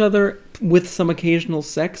with each other with some occasional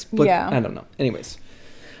sex, but I don't know. Anyways,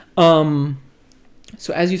 so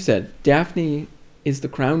as you said, Daphne is the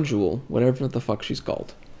crown jewel, whatever the fuck she's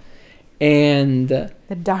called, and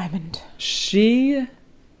the diamond.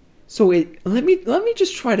 Let me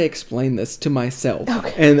just try to explain this to myself,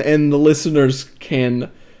 and the listeners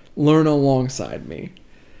can learn alongside me.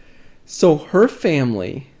 So her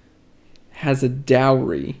family has a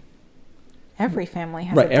dowry. Every family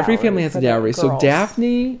has a dowry. Every family has a dowry. So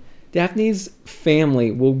Daphne's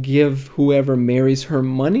family will give whoever marries her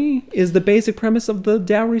money, is the basic premise of the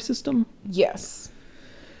dowry system? Yes.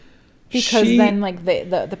 Because then, like,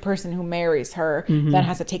 the person who marries her then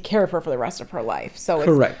has to take care of her for the rest of her life. So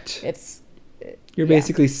correct. You're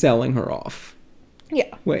basically selling her off.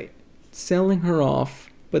 Yeah. Wait. Selling her off,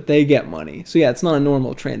 but they get money. So yeah, it's not a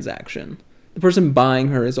normal transaction. The person buying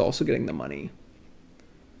her is also getting the money.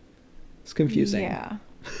 It's confusing. Yeah.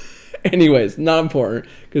 Anyways, not important,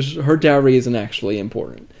 because her dowry isn't actually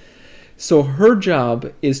important. So her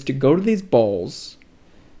job is to go to these balls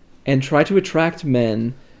and try to attract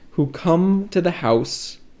men who come to the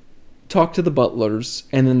house, talk to the butlers,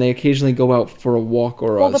 and then they occasionally go out for a walk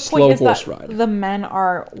or a slow horse ride. The men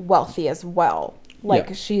are wealthy as well.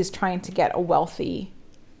 Like, she's trying to get a wealthy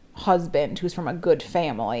husband who's from a good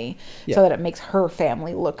family so that it makes her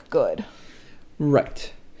family look good.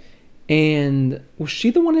 Right. And was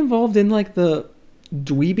she the one involved in, like, the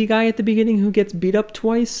dweeby guy at the beginning who gets beat up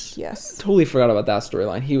twice? Yes. Totally forgot about that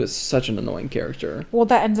storyline. He was such an annoying character. Well,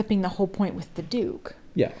 that ends up being the whole point with the Duke.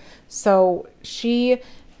 Yeah. So she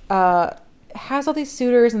has all these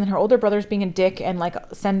suitors, and then her older brother's being a dick and, like,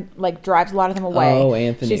 drives a lot of them away. Oh,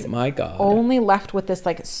 Anthony, she's my God. Only left with this,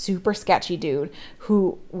 like, super sketchy dude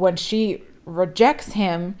who, when she rejects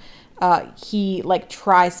him, he, like,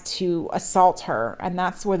 tries to assault her, and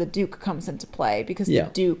that's where the Duke comes into play, because the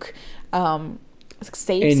Duke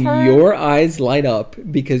saves her. And your eyes light up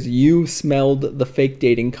because you smelled the fake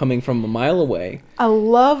dating coming from a mile away. I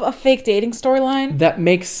love a fake dating storyline. That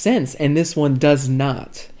makes sense, and this one does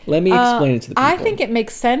not. Let me explain it to the people. I think it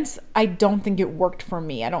makes sense. I don't think it worked for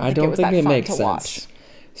me. I don't think it was that fun to watch.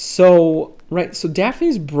 So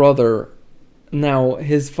Daphne's brother, now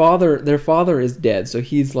their father is dead, so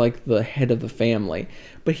he's like the head of the family.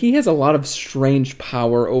 But he has a lot of strange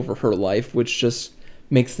power over her life, which just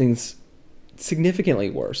makes things significantly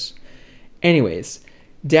worse. Anyways,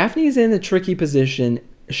 Daphne's in a tricky position.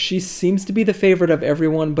 She seems to be the favorite of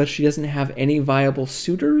everyone, but she doesn't have any viable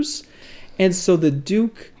suitors. And so the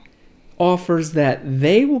Duke offers that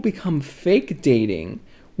they will become fake dating,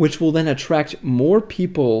 which will then attract more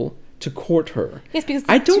people to court her. Yes, because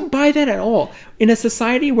I don't buy that at all. In a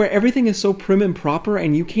society where everything is so prim and proper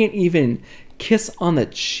and you can't even kiss on the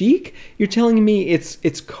cheek, you're telling me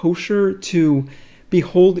it's kosher to be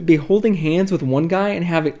holding hands with one guy and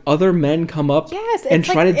having other men come up and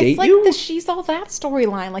try to date you? It's like the She's All That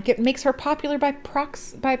storyline. Like, it makes her popular by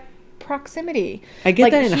proximity. I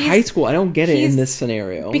get that in high school. I don't get it in this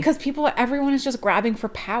scenario. Because everyone is just grabbing for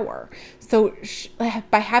power. So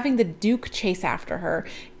by having the Duke chase after her,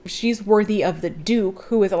 she's worthy of the Duke,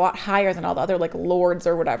 who is a lot higher than all the other like lords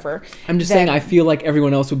or whatever. I'm just saying, I feel like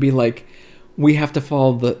everyone else would be like, we have to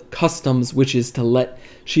follow the customs, which is to let.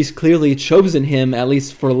 She's clearly chosen him, at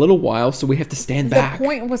least for a little while, so we have to stand back. The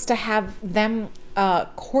point was to have them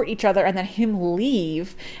court each other and then him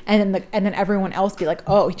leave, and then everyone else be like,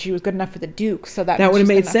 oh, she was good enough for the Duke, so that would have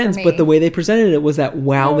made sense. But the way they presented it was that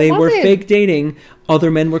while they were fake dating,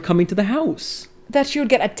 other men were coming to the house. That she would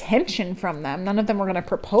get attention from them. None of them were going to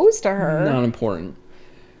propose to her. Not important.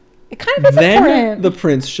 It kind of is important. Then the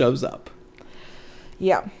prince shows up.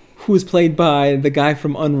 Yeah. Who is played by the guy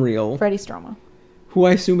from Unreal. Freddie Stroma. Who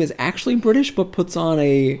I assume is actually British, but puts on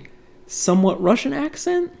a somewhat Russian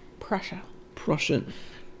accent? Prussian.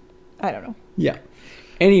 I don't know. Yeah.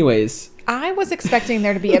 Anyways. I was expecting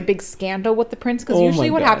there to be a big scandal with the prince, because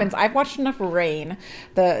usually what happens, I've watched enough Reign,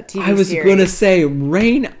 the TV series. I was going to say,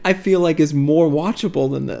 Reign, I feel like, is more watchable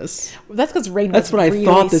than this. That's because Reign was what really I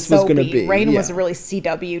thought this was going to be. Reign was a really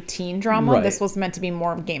CW teen drama. Right. This was meant to be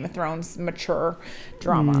more Game of Thrones mature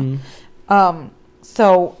drama.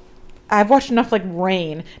 So I've watched enough like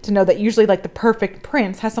Reign to know that usually like the perfect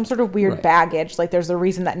prince has some sort of weird baggage. Like there's a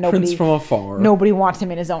reason that Prince from afar. Nobody wants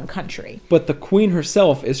him in his own country. But the queen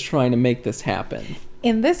herself is trying to make this happen.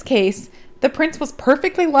 In this case, the prince was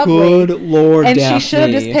perfectly lovely. Good Lord, and Daphne. She should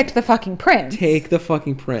have just picked the fucking prince. Take the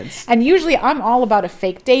fucking prince. And usually I'm all about a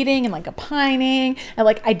fake dating and like a pining, and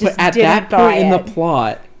like I just didn't buy it. But at that point in the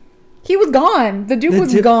plot, he was gone. The Duke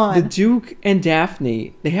was gone. The Duke and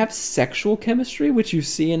Daphne, they have sexual chemistry, which you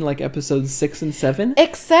see in like episodes 6 and 7.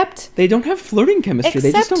 Except they don't have flirting chemistry.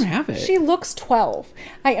 They just don't have it. She looks 12.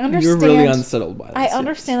 I understand. You're really unsettled by this. I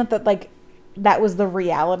understand that like that was the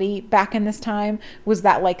reality back in this time, was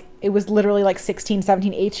that like it was literally like 16,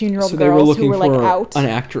 17, 18-year-old girls who were like out. An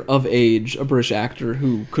actor of age, a British actor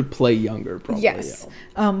who could play younger, probably. Yes.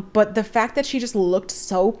 Yeah. But the fact that she just looked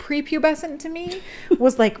so prepubescent to me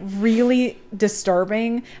was like really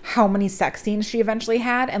disturbing. How many sex scenes she eventually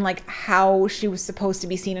had, and like how she was supposed to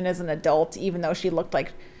be seen as an adult, even though she looked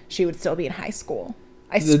like she would still be in high school.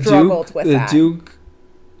 I struggled with that. The Duke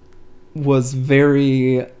was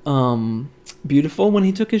very beautiful when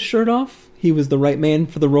he took his shirt off. He was the right man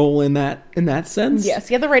for the role in that sense. Yes,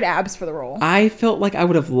 he had the right abs for the role. I felt like I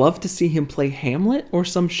would have loved to see him play Hamlet or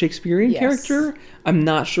some Shakespearean character. I'm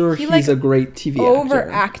not sure he's a great TV actor.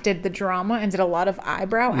 Overacted the drama and did a lot of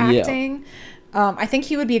eyebrow acting. Yeah. I think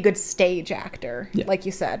he would be a good stage actor, like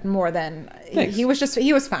you said, more than... Thanks. He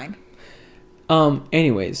was fine.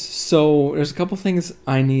 Anyways, so there's a couple things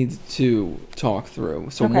I need to talk through.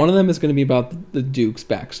 So one of them is going to be about the Duke's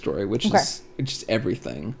backstory, which is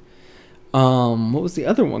everything. What was the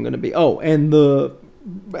other one going to be? Oh, and the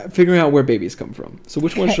figuring out where babies come from. So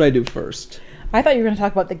which one should I do first? I thought you were going to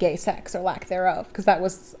talk about the gay sex or lack thereof, because that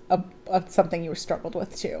was something you struggled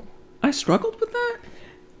with too. I struggled with that?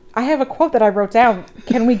 I have a quote that I wrote down.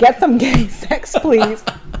 Can we get some gay sex, please?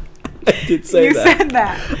 I did say that. You said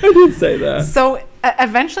that. I did say that. So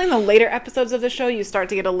eventually in the later episodes of the show, you start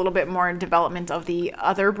to get a little bit more development of the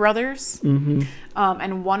other brothers. Mm-hmm.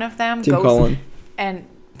 And one of them goes... And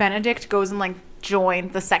Benedict goes and like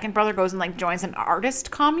the second brother goes and like joins an artist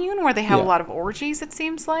commune where they have a lot of orgies, it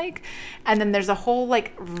seems like. And then there's a whole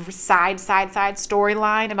like side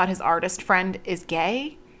storyline about his artist friend is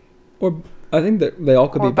gay. Or I think that they all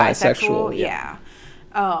could be bisexual. Yeah.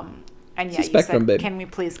 And you said, baby. Can we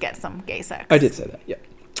please get some gay sex? I did say that, yeah.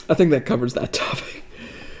 I think that covers that topic.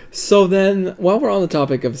 So then, while we're on the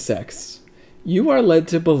topic of sex, you are led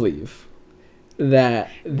to believe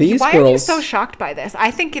that these girls... Why are you so shocked by this?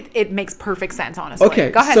 I think it makes perfect sense, honestly.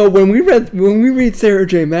 Okay, go ahead. So when we read Sarah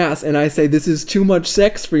J. Maas and I say this is too much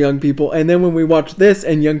sex for young people, and then when we watch this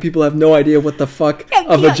and young people have no idea what the fuck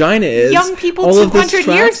a vagina is... Young people 200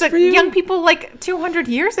 years ago. Young people like 200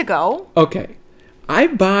 years ago. Okay. I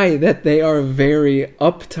buy that they are very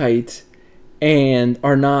uptight and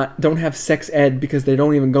don't have sex ed because they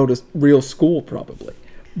don't even go to real school probably.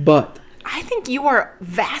 But I think you are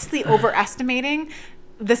vastly overestimating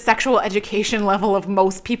the sexual education level of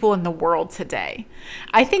most people in the world today.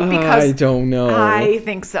 I think because... I don't know. I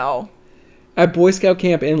think so. At Boy Scout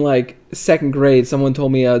camp in like 2nd grade, someone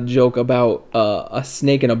told me a joke about a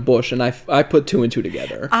snake in a bush, and I put 2 and 2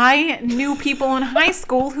 together. I knew people in high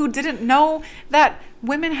school who didn't know that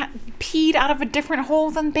women peed out of a different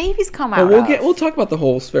hole than babies come out of. We'll talk about the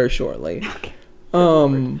holes very shortly.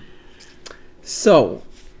 Okay. So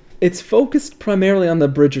it's focused primarily on the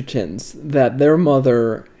Bridgertons, that their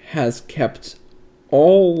mother has kept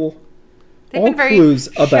all clues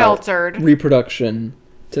about reproduction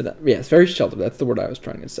to them. Yes, very sheltered. That's the word I was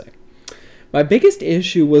trying to say. My biggest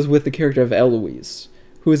issue was with the character of Eloise,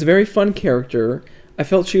 who is a very fun character. I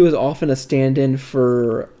felt she was often a stand-in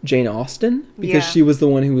for Jane Austen because she was the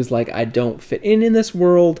one who was like, I don't fit in this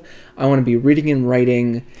world. I want to be reading and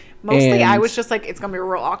writing. Mostly, I was just like, it's gonna be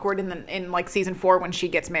real awkward in like season 4 when she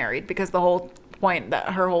gets married, because the whole point that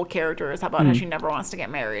her whole character is about how she never wants to get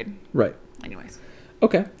married. Right. Anyways.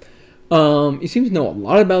 Okay. You seem to know a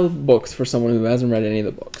lot about the books for someone who hasn't read any of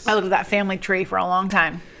the books. I looked at that family tree for a long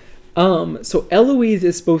time. So Eloise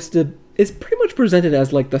is pretty much presented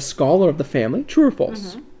as like the scholar of the family. True or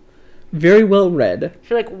false? Mm-hmm. Very well read.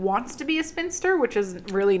 She like wants to be a spinster, which is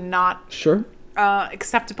really not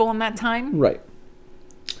acceptable in that time. Right.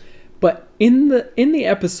 But in the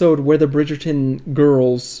episode where the Bridgerton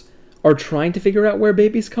girls are trying to figure out where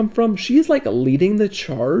babies come from, she's like leading the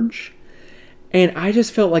charge. And I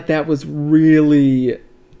just felt like that was really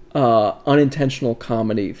unintentional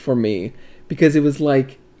comedy for me, because it was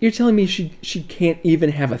like, you're telling me she can't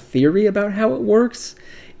even have a theory about how it works?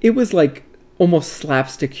 It was like almost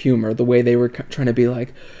slapstick humor, the way they were trying to be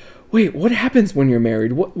like, wait, what happens when you're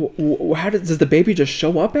married? How does the baby just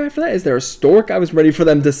show up after that? Is there a stork? I was ready for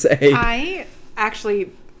them to say. I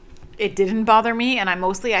actually, it didn't bother me, and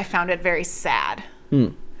I found it very sad.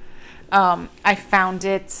 I found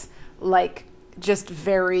it like just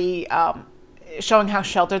very showing how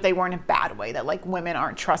sheltered they were in a bad way, that like women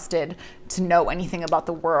aren't trusted to know anything about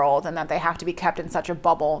the world, and that they have to be kept in such a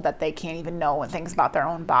bubble that they can't even know things about their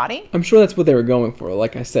own body. I'm sure that's what they were going for.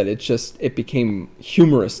 Like I said, it became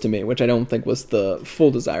humorous to me, which I don't think was the full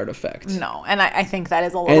desired effect. No, and I think that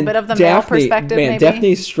is a little bit of the male perspective. Man, maybe.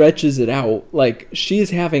 Daphne stretches it out. Like,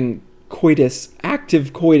 she's having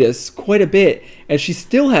active coitus quite a bit, and she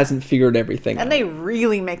still hasn't figured everything out. And they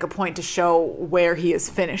really make a point to show where he is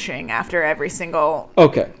finishing after every single...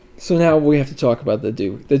 Okay, so now we have to talk about the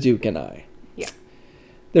Duke and I. Yeah.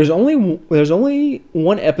 There's only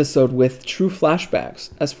one episode with true flashbacks,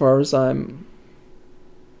 as far as I don't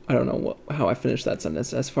know how I finished that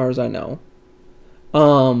sentence, as far as I know.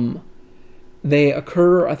 They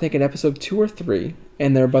occur, I think, in episode 2 or 3,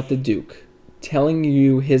 and they're about the Duke telling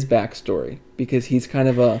you his backstory, because he's kind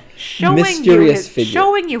of a mysterious figure.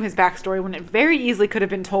 Showing you his backstory when it very easily could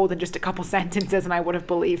have been told in just a couple sentences, and I would have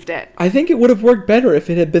believed it. I think it would have worked better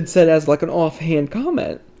if it had been said as like an offhand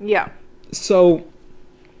comment. Yeah. So,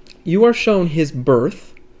 you are shown his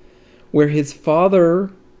birth, where his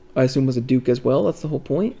father, I assume, was a duke as well. That's the whole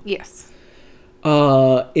point. Yes.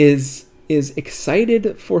 Is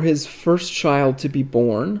excited for his first child to be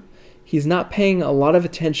born. He's not paying a lot of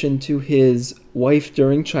attention to his wife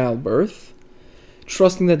during childbirth,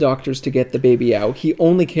 trusting the doctors to get the baby out. He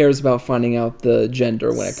only cares about finding out the gender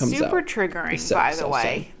when it comes out. Super triggering, by the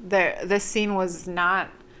way. This scene was not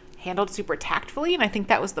handled super tactfully, and I think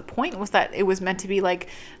that was the point, was that it was meant to be like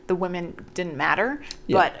the women didn't matter.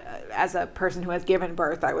 Yeah. But as a person who has given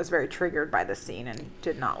birth, I was very triggered by this scene and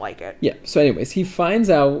did not like it. Yeah, so anyways, he finds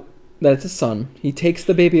out that it's a son. He takes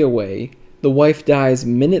the baby away. The wife dies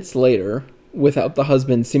minutes later without the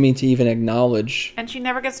husband seeming to even acknowledge. And she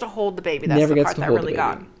never gets to hold the baby. That's the part that really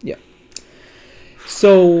got. Yeah.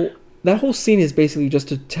 So that whole scene is basically just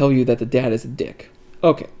to tell you that the dad is a dick.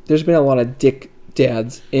 Okay, there's been a lot of dick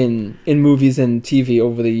dads in movies and TV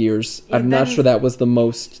over the years. I'm not sure that was the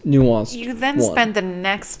most nuanced. You then spend the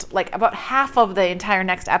next, like about half of the entire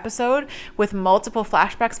next episode with multiple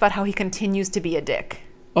flashbacks about how he continues to be a dick.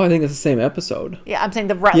 Oh, I think it's the same episode. Yeah, I'm saying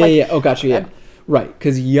Yeah. Oh, gotcha. Yeah, right.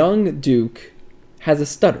 Because young Duke has a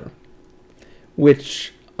stutter,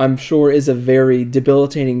 which I'm sure is a very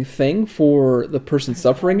debilitating thing for the person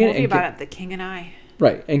suffering it. And about it, The King and I.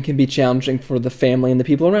 Right, and can be challenging for the family and the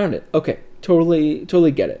people around it. Okay, totally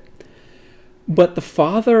get it. But the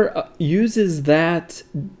father uses that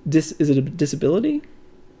is it a disability,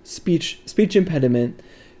 speech impediment,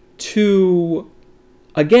 to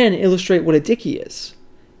again illustrate what a dick he is.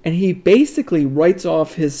 And he basically writes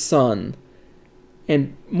off his son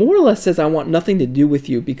and more or less says, I want nothing to do with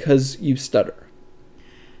you because you stutter.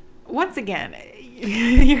 Once again,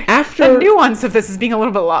 the nuance of this is being a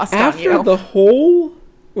little bit lost on you. After the whole...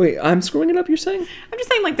 Wait, I'm screwing it up, you're saying? I'm just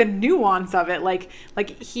saying, like, the nuance of it. Like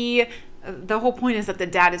he... The whole point is that the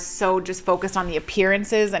dad is so just focused on the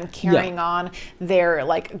appearances and carrying on their,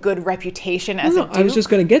 like, good reputation as a duke. I was just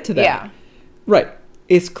going to get to that. Yeah. Right.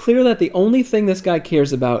 It's clear that the only thing this guy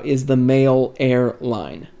cares about is the male heir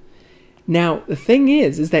line. Now, the thing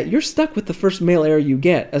is that you're stuck with the first male heir you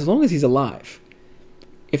get as long as he's alive.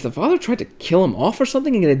 If the father tried to kill him off or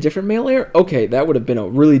something and get a different male heir, okay, that would have been a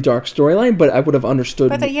really dark storyline, but I would have understood.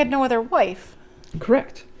 But that he had no other wife.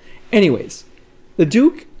 Correct. Anyways, the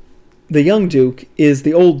young Duke, is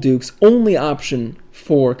the old Duke's only option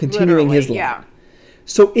for continuing his life. Yeah.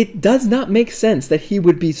 So it does not make sense that he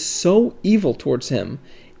would be so evil towards him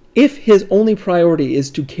if his only priority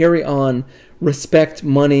is to carry on respect,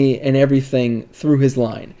 money, and everything through his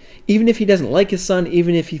line. Even if he doesn't like his son,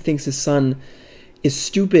 even if he thinks his son is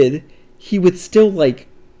stupid, he would still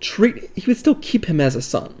he would still keep him as a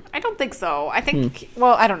son. I don't think so. I think,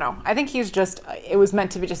 well, I don't know. I think he's just, it was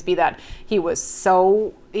meant to just be that he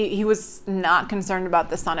was not concerned about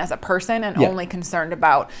the son as a person and only concerned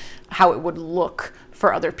about how it would look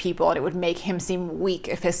for other people, and it would make him seem weak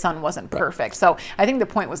if his son wasn't perfect. Right. So I think the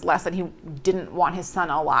point was less that he didn't want his son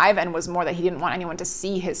alive, and was more that he didn't want anyone to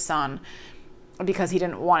see his son because he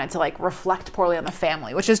didn't want it to reflect poorly on the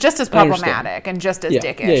family, which is just as problematic and just as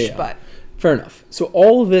dickish. Yeah. But fair enough. So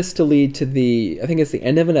all of this to lead to I think it's the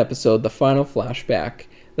end of an episode, the final flashback.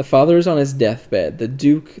 The father is on his deathbed.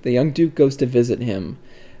 The young Duke goes to visit him.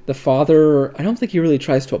 The father, I don't think he really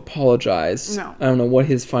tries to apologize. No. I don't know what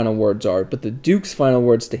his final words are, but the Duke's final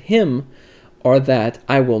words to him are that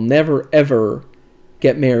I will never, ever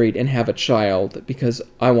get married and have a child because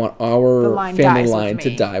I want our family line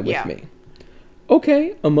to die with me.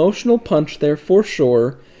 Okay, emotional punch there for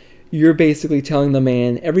sure. You're basically telling the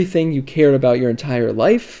man everything you cared about your entire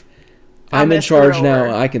life. I'm in charge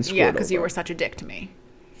now. I can screw it over. Yeah, because you were such a dick to me.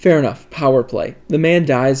 Fair enough. Power play. The man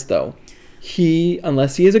dies, though.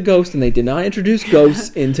 Unless he is a ghost, and they did not introduce ghosts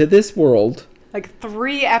into this world.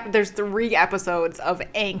 There's 3 episodes of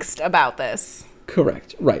angst about this.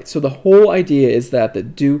 Correct. Right. So the whole idea is that the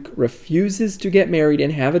Duke refuses to get married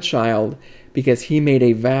and have a child because he made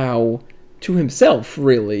a vow to himself,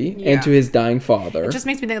 really, and to his dying father. It just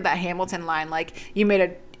makes me think of that Hamilton line, you made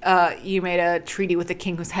a treaty with the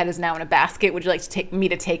king whose head is now in a basket. Would you like to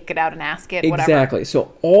take it out and ask it? Whatever. Exactly.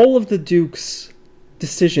 So all of the Duke's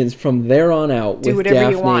decisions from there on out, do whatever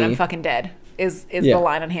Daphne, you want. I'm fucking dead. Is the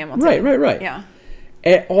line on Hamilton? Right. Yeah.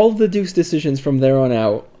 And all of the Duke's decisions from there on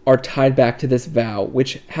out are tied back to this vow,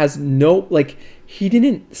 which has he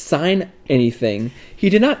didn't sign anything. He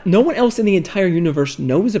did not. No one else in the entire universe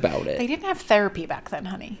knows about it. They didn't have therapy back then,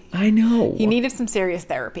 honey. I know. He needed some serious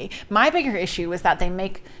therapy. My bigger issue is that they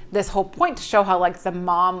make this whole point to show how the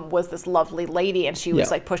mom was this lovely lady and she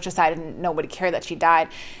was pushed aside and nobody cared that she died,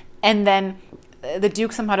 and then the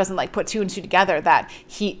Duke somehow doesn't put 2 and 2 together that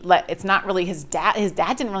it's not really his dad. His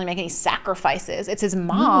dad didn't really make any sacrifices. It's his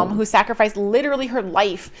mom who sacrificed literally her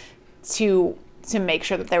life to make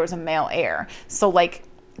sure that there was a male heir. So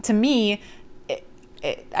to me,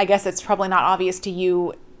 I guess it's probably not obvious to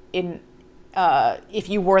you if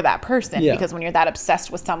you were that person, because when you're that obsessed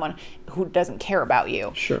with someone who doesn't care about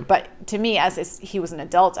you. Sure. But to me, he was an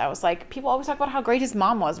adult, I was people always talk about how great his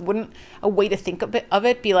mom was. Wouldn't a way to think of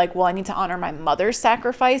it be well, I need to honor my mother's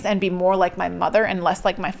sacrifice and be more like my mother and less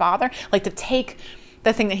like my father? To take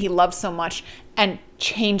the thing that he loves so much and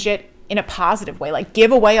change it in a positive way,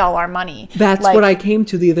 give away all our money. That's what I came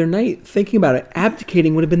to the other night, thinking about it.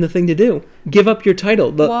 Abdicating would have been the thing to do. Give up your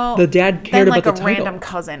title. The dad cared about the title. Then a random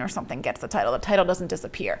cousin or something gets the title. The title doesn't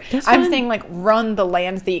disappear. I'm saying run the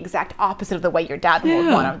lands the exact opposite of the way your dad would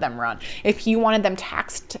want them run. If you wanted them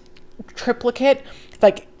taxed triplicate,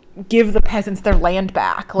 give the peasants their land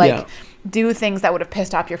back. Do things that would have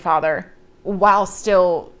pissed off your father while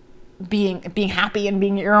still being happy and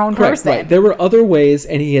being your own person. Right. There were other ways,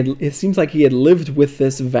 and it seems like he had lived with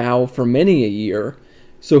this vow for many a year,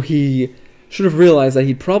 so he should have realized that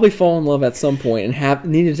he'd probably fall in love at some point and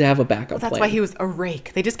needed to have a backup plan. That's why he was a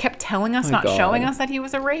rake. They just kept telling us, showing us that he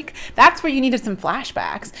was a rake. That's where you needed some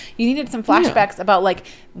flashbacks. You needed some flashbacks about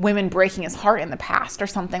women breaking his heart in the past or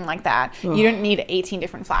something like that. You didn't need 18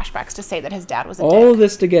 different flashbacks to say that his dad was a dick. All of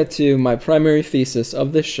this to get to my primary thesis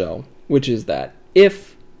of this show, which is that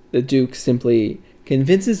if the Duke simply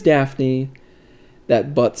convinces Daphne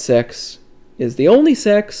that butt sex is the only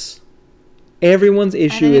sex, everyone's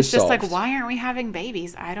issue is solved. It's just why aren't we having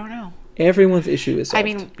babies? I don't know. Everyone's issue is solved. I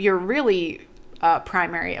mean, your really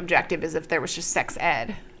primary objective is if there was just sex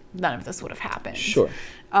ed, none of this would have happened. Sure.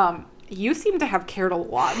 You seem to have cared a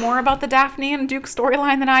lot more about the Daphne and Duke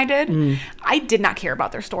storyline than I did. I did not care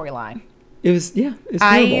about their storyline. It's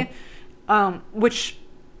terrible. Which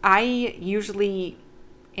I usually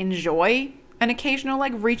enjoy an occasional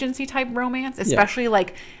Regency type romance, especially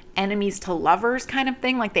enemies to lovers kind of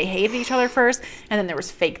thing. They hated each other first and then there was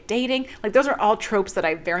fake dating. Those are all tropes that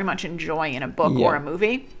I very much enjoy in a book or a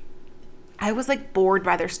movie. I was bored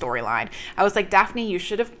by their storyline. I was Daphne, you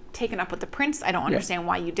should have taken up with the prince. I don't understand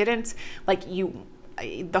why you didn't.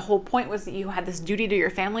 The whole point was that you had this duty to your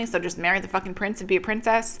family, so just marry the fucking prince and be a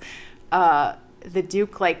princess. the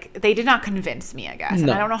Duke, like, they did not convince me, I guess. No.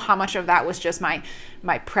 And I don't know how much of that was just my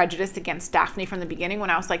prejudice against Daphne from the beginning when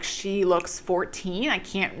I was like, she looks 14. I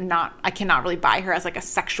cannot really buy her as like a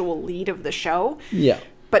sexual lead of the show. Yeah.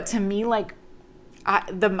 But to me, like,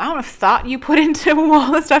 the amount of thought you put into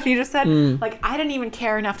all the stuff you just said, like, I didn't even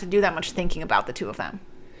care enough to do that much thinking about the two of them.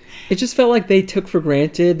 It just felt like they took for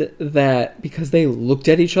granted that because they looked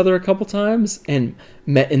at each other a couple times and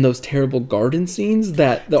met in those terrible garden scenes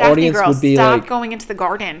that the Daphne, audience would be stop like... going into the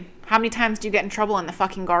garden. How many times do you get in trouble in the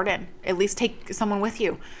fucking garden? At least take someone with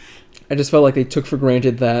you. I just felt like they took for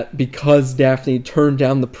granted that because Daphne turned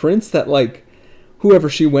down the prince, that, like, whoever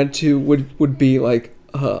she went to would be, like,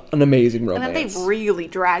 an amazing romance. And then they really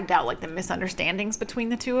dragged out, like, the misunderstandings between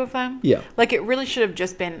the two of them. Yeah. Like, it really should have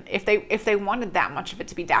just been, if they wanted that much of it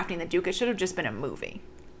to be Daphne and the Duke, it should have just been a movie.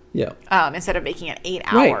 Yeah. Instead of making it 8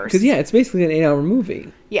 hours. Right, because, yeah, it's basically an 8-hour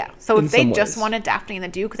movie. Yeah, so if they just wanted Daphne and the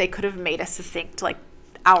Duke, they could have made a succinct, like,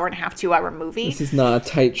 hour and a half, 2-hour movie. This is not a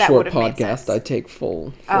tight, short podcast. I take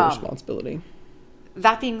full responsibility.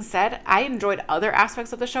 That being said, I enjoyed other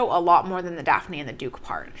aspects of the show a lot more than the Daphne and the Duke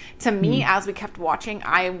part. To me, as we kept watching,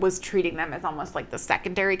 I was treating them as almost like the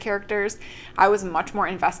secondary characters. I was much more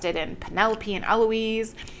invested in Penelope and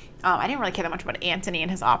Eloise. I didn't really care that much about Antony and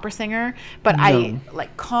his opera singer, but I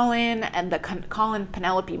like Colin and the Colin,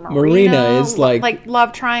 Penelope, Marina is like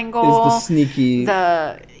love triangle. Is the sneaky,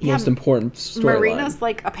 most important storyline. Marina's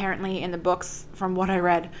like apparently in the books, from what I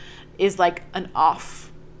read, is like an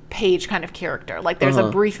off-page kind of character. Like there's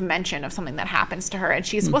a brief mention of something that happens to her, and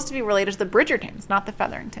she's supposed to be related to the Bridgertons, not the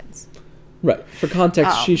Featheringtons. Right. For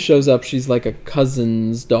context, she shows up. She's like a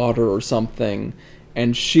cousin's daughter or something.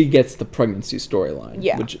 And she gets the pregnancy storyline.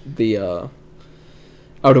 Yeah. Which the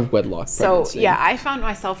out of wedlock pregnancy. So, yeah, I found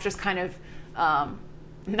myself just kind of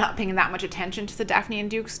not paying that much attention to the Daphne and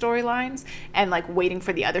Duke storylines and, like, waiting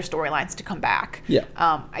for the other storylines to come back. Yeah.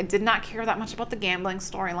 I did not care that much about the gambling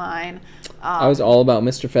storyline. I was all about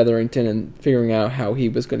Mr. Featherington and figuring out how he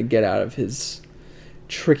was going to get out of his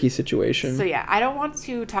tricky situation. So, yeah, I don't want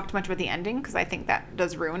to talk too much about the ending because I think that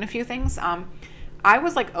does ruin a few things. I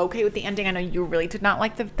was, like, okay with the ending. I know you really did not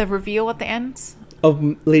like the reveal at the end. Of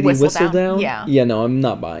Lady Whistledown? Yeah. Yeah, no, I'm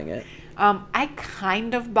not buying it. I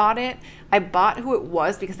kind of bought it. I bought who it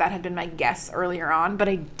was because that had been my guess earlier on, but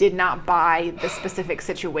I did not buy the specific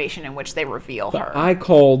situation in which they reveal her. I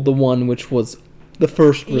called the one which was the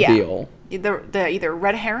first reveal. Yeah. The either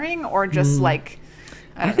red herring or just, like...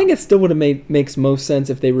 I think it still would have makes most sense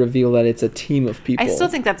if they reveal that it's a team of people. I still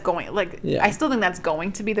think that's going I still think that's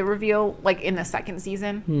going to be the reveal, like, in the second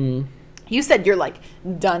season. You said you're like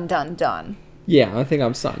done. Yeah, I think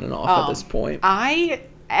I'm signing off at this point.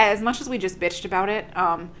 As much as we just bitched about it,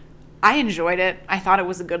 I enjoyed it. I thought it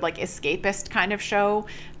was a good, like, escapist kind of show.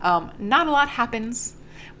 Not a lot happens.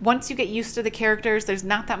 Once you get used to the characters, there's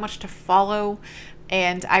not that much to follow.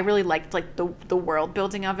 And I really liked, like, the world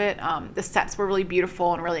building of it. The sets were really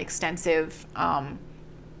beautiful and really extensive.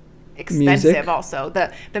 Expensive also.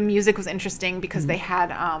 The music was interesting because they had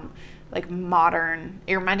like modern.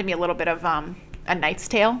 It reminded me a little bit of A Knight's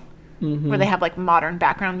Tale, where they have like modern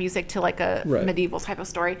background music to like a medieval type of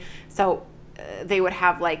story. So they would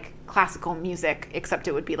have like classical music, except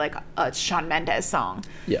it would be like a Shawn Mendes song.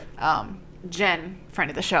 Yeah. Jen, friend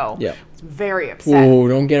of the show, was very upset. Oh,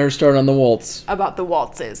 don't get her started on the waltz. About the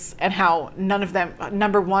waltzes and how none of them,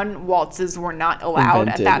 number one, waltzes were not allowed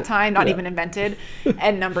at that time, not even invented.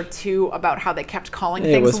 And number two, about how they kept calling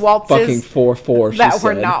things waltzes. Fucking 4/4, that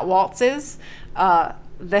were not waltzes.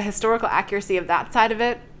 The historical accuracy of that side of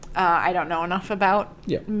it, I don't know enough about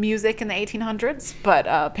music in the 1800s, but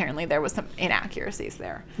apparently there was some inaccuracies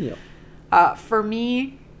there. Yeah. For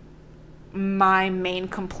me, my main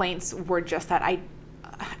complaints were just that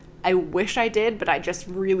I wish I did, but I just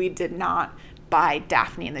really did not buy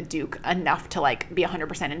Daphne and the Duke enough to like be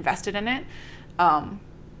 100% invested in it. And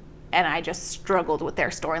I just struggled with their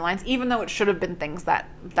storylines, even though it should have been things that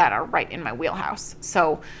are right in my wheelhouse.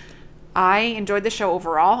 So I enjoyed the show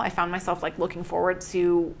overall. I found myself like looking forward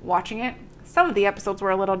to watching it. Some of the episodes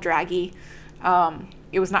were a little draggy.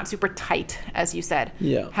 It was not super tight, as you said.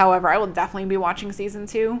 Yeah. However, I will definitely be watching season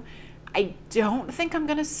 2. I don't think I'm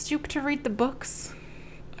going to stoop to read the books.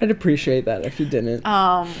 I'd appreciate that if you didn't.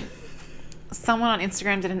 Someone on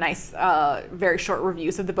Instagram did a nice, very short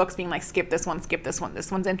reviews of the books, being like, skip this one,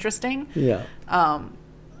 this one's interesting. Yeah.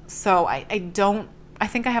 So I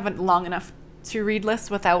think I have a long enough to read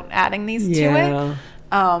list without adding these to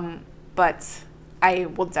it. But I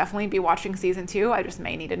will definitely be watching season 2. I just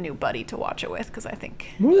may need a new buddy to watch it with because I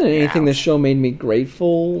think more than anything, this show made me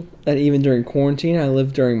grateful that even during quarantine, I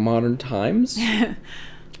lived during modern times.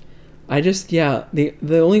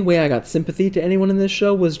 The only way I got sympathy to anyone in this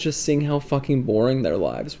show was just seeing how fucking boring their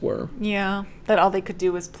lives were. Yeah, that all they could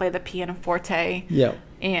do was play the pianoforte. Yeah.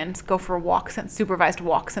 And go for walks and supervised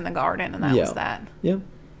walks in the garden, and that was that. Yeah.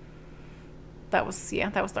 That was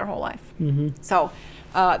their whole life. Mm-hmm. So,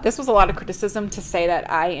 this was a lot of criticism to say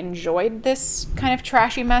that I enjoyed this kind of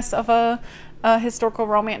trashy mess of a historical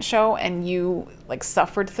romance show, and you like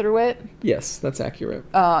suffered through it. Yes, that's accurate.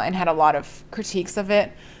 And had a lot of critiques of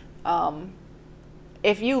it.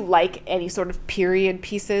 If you like any sort of period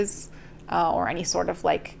pieces, or any sort of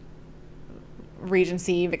like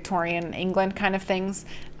Regency, Victorian England kind of things,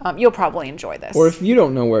 you'll probably enjoy this. Or if you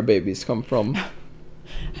don't know where babies come from.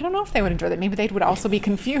 I don't know if they would enjoy that. Maybe they would also be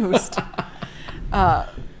confused.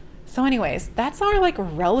 So anyways, that's our like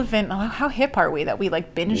relevant. How hip are we that we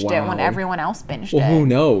like binged it when everyone else binged it? Well, who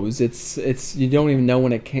knows? It's you don't even know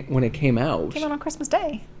when it came out. It came out on Christmas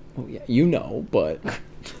Day. Oh yeah, you know, but.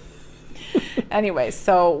 Anyways,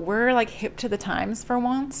 so we're like hip to the times for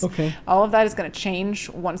once. Okay. All of that is going to change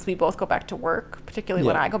once we both go back to work, particularly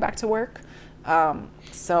when I go back to work.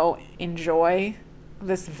 So enjoy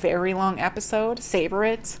this very long episode. Savor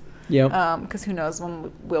it. Yeah. Because who knows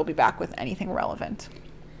when we'll be back with anything relevant.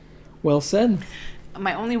 Well said.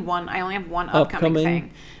 I only have one upcoming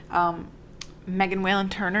thing. Megan Whalen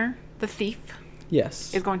Turner, The Thief.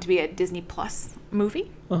 Yes. Is going to be a Disney Plus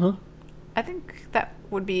movie. Uh-huh. I think that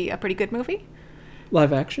would be a pretty good movie.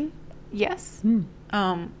 Live action? Yes.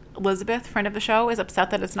 Elizabeth, friend of the show, is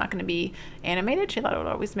upset that it's not going to be animated. She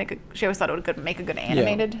always thought it would make a good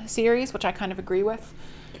animated series, which I kind of agree with.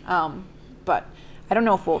 But I don't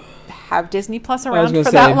know if we'll have Disney Plus around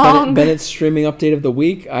for that long. Bennett's streaming update of the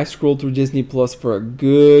week. I scrolled through Disney Plus for a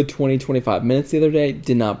good 20-25 minutes the other day.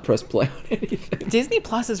 Did not press play on anything. Disney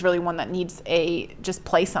Plus is really one that needs a just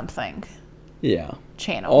play something. Yeah.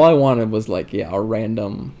 Channel. All I wanted was like a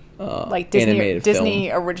random like Disney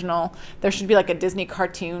film. Original. There should be like a Disney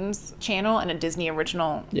cartoons channel and a Disney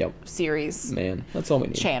original series. Man, that's all we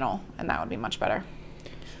need. Channel, and that would be much better.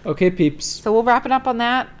 Okay, peeps. So we'll wrap it up on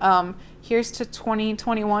that. Here's to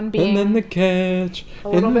 2021 being and then the catch a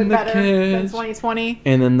little bit better than 2020.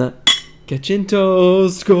 And then the catching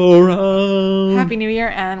toes go around. Happy New Year,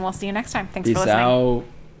 and we'll see you next time. Thanks for listening. Peace out.